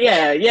 so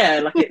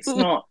yeah, like it's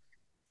not.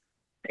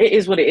 It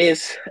is what it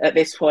is at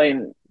this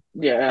point.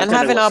 Yeah, I And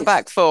don't know having what's. our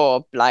back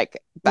four like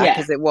back Yeah,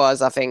 as it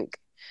was, I think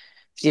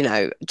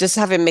just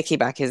having Mickey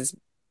back is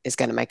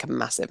going to make a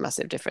massive,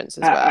 massive difference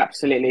as well.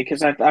 absolutely.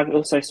 Because I've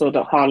also saw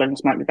that Haaland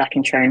might be back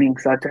in training.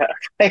 So I don't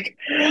like.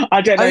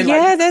 I don't Oh know.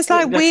 Like, yeah, there's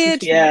like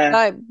weird, yeah,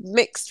 like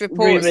mixed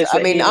reports. rumors I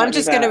that mean, he I'm might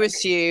be just going to back.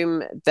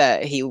 assume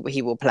that he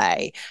will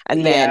play,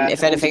 and then Yeah,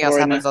 if or De anything else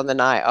happens Bruyne. on the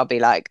night, I'll be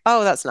like,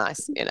 oh, that's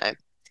nice.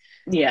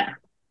 Yeah,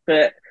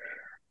 but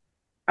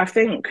I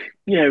think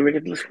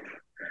regardless,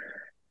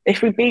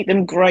 if we beat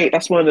them, great.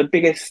 That's one of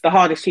the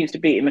hardest teams to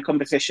beat in the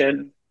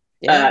competition.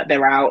 Yeah,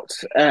 They're out.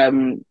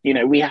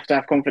 We have to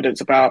have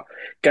confidence about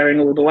going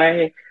all the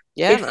way.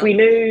 yeah, If we man.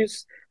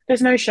 lose,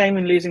 there's no shame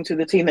in losing to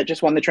the team that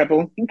just won the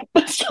treble.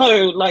 So,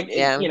 like,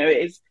 Yeah. it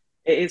is.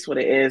 it is what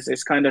it is.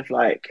 It's kind of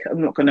like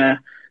I'm not gonna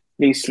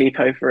lose sleep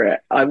over it.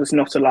 I was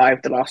not alive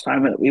the last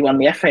time that we won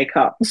the FA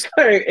Cup, so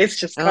it's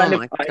just Oh kind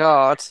of my like,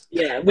 God.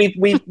 yeah,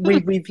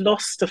 we've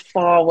lost to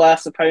far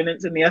worse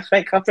opponents in the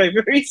FA Cup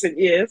over recent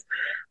years.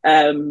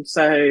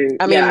 So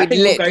I mean, yeah, I we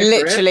think we'll go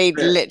for it.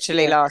 But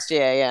literally yeah, last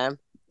year, yeah.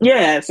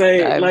 yeah. So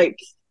So like,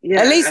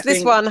 at yeah, I least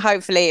this think one,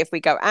 hopefully, if we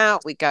go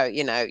out, we go,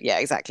 yeah,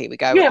 exactly. We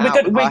go yeah,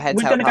 out with our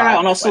heads we're held gonna go out high,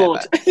 on our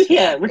sword. whatever.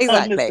 Yeah, Yeah,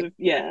 regardless exactly. of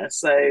yeah.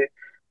 So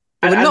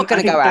But we're not and going I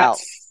to go think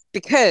out that's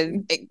because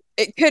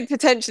it could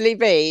potentially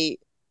be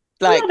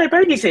we are like, their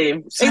bogey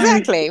team. So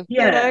exactly,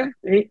 yeah,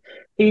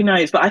 who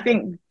knows? But I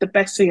think the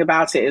best thing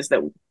about it is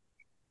that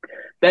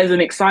there's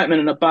an excitement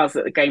and a buzz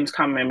that the game's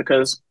coming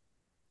because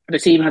the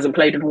team hasn't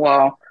played in a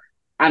while,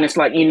 and it's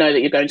like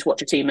that you're going to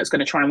watch a team that's going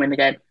to try and win the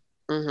game.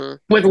 hmm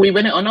Whether we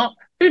win it or not,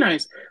 who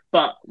knows?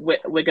 But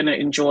we're going to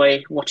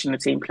enjoy watching the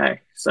team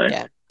play. So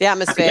yeah, the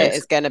happy atmosphere days.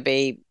 is going to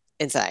be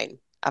insane.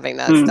 I think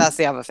Mm, that's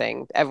the other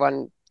thing.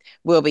 Everyone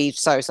will be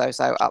so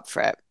up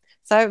for it.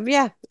 So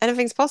yeah,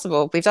 anything's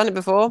possible. We've done it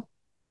before.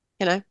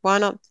 Why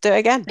not do it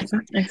again?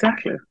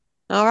 exactly.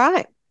 All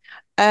right.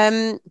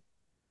 Um,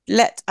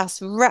 let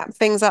us wrap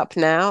things up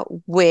now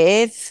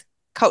with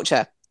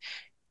culture.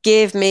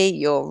 Give me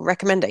your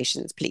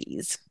recommendations,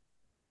 please.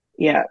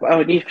 Yeah, oh,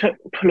 you put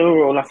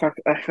plural. Like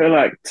I feel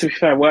like, to be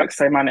fair, work's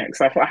so manic.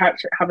 So I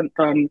actually haven't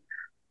done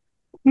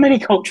many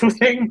cultural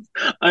things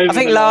I over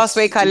think the last last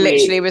week I week.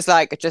 literally was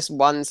like just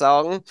one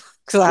song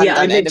because I hadn't Yeah,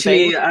 done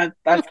anything.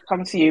 I've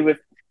come to you with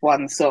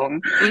one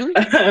song. Mhm.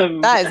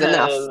 Um, That is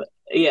enough. um,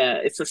 yeah,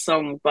 it's a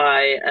song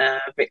by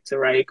Victor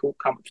Ray called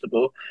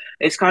 "Comfortable."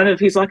 It's kind of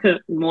he's like a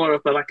more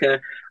of a like a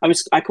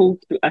I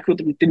called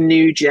him the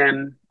new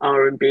gen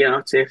R&B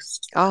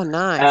artist. Oh,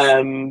 nice.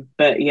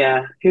 But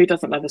yeah, who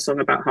doesn't love a song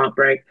about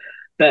heartbreak?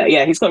 But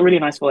yeah, he's got a really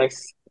nice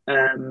voice.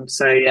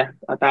 So yeah,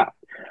 that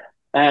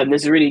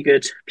there's a really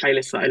good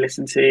playlist that I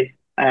listen to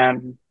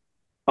um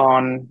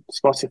on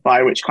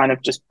Spotify, which kind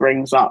of just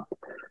brings up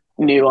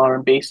new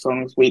R&B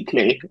songs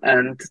weekly,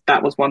 and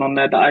that was one on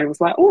there that I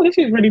was like, oh, this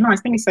is really nice.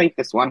 Let me save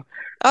this one.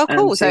 Oh,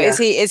 cool. So So yeah,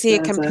 is he a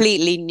there's a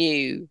completely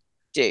new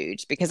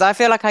dude? Because I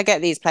feel like I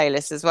get these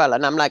playlists as well,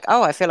 and I'm like,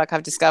 oh, I feel like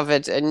I've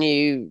discovered a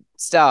new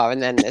star,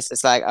 and then it's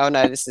just like, oh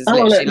no, this is oh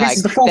well, literally look, this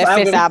is like the fourth their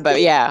fifth album. album.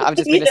 Yeah, I've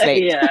just been Yeah,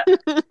 asleep. yeah,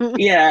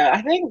 yeah.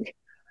 I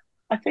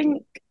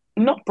think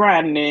not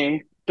brand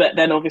new, but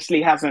then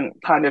obviously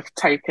hasn't kind of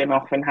taken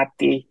off and had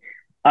the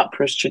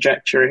upwards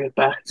trajectory.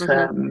 But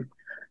hmm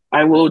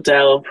I will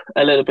delve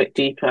a little bit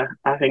deeper,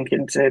 I think,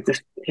 into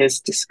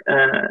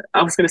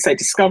I was going to say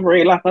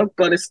discovery. Like, oh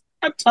God,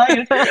 I'm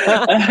tired.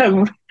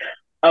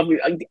 um,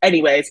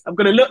 anyways, I'm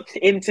going to look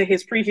into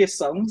his previous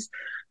songs,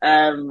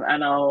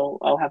 and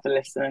I'll have a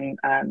listen,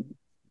 and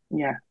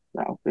yeah,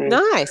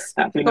 Nice.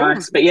 that'll be Cool.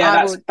 nice. But yeah, I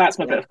will, that's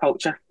my bit yeah. of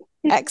culture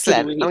for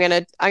the Excellent. week.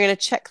 I'm gonna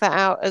check that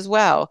out as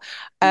well.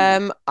 Mm.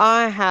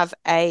 I have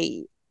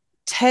a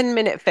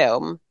 10-minute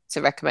film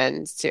to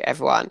recommend to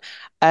everyone.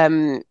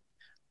 Um,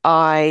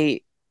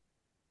 I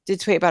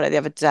did tweet about it the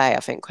other day, I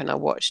think, when I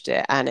watched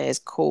it, and it is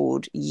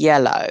called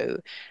Yellow.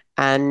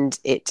 And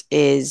it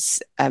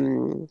is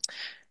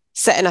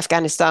set in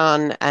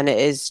Afghanistan, and it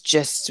is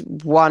just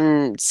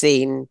one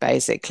scene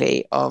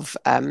basically of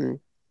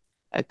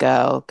a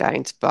girl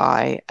going to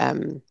buy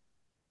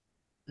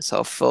a sort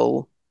of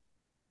full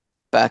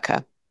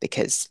burqa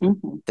because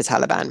Mm-hmm. the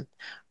Taliban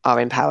are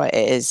in power.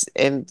 It is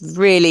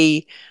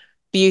really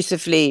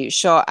beautifully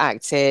shot,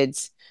 acted,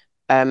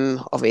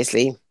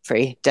 obviously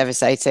pretty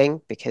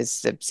devastating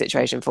because the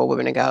situation for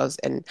women and girls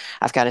in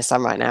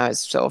Afghanistan right now is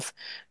sort of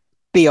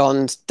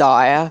beyond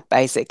dire,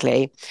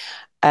 basically.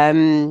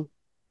 Um,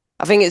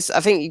 I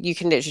think you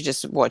can literally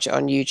just watch it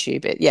on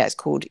YouTube. Yeah, it's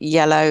called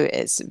Yellow.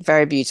 It's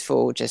very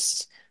beautiful,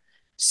 just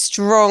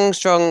strong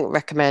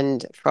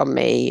recommend from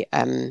me.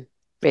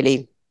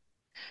 Really,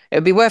 it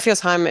would be worth your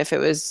time if it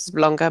was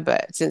longer,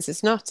 but since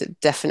it's not, it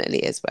definitely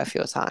is worth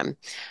your time.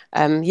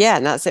 Yeah,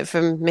 and that's it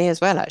from me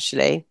as well,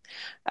 actually.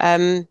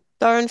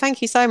 Lauren,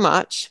 thank you so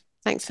much.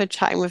 Thanks for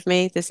chatting with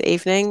me this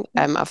evening.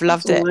 I've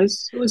That's loved it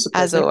always a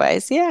as pleasure.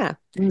 always. Yeah.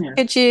 Yeah,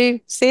 Could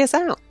you see us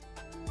out?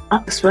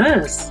 up the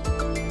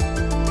Spurs.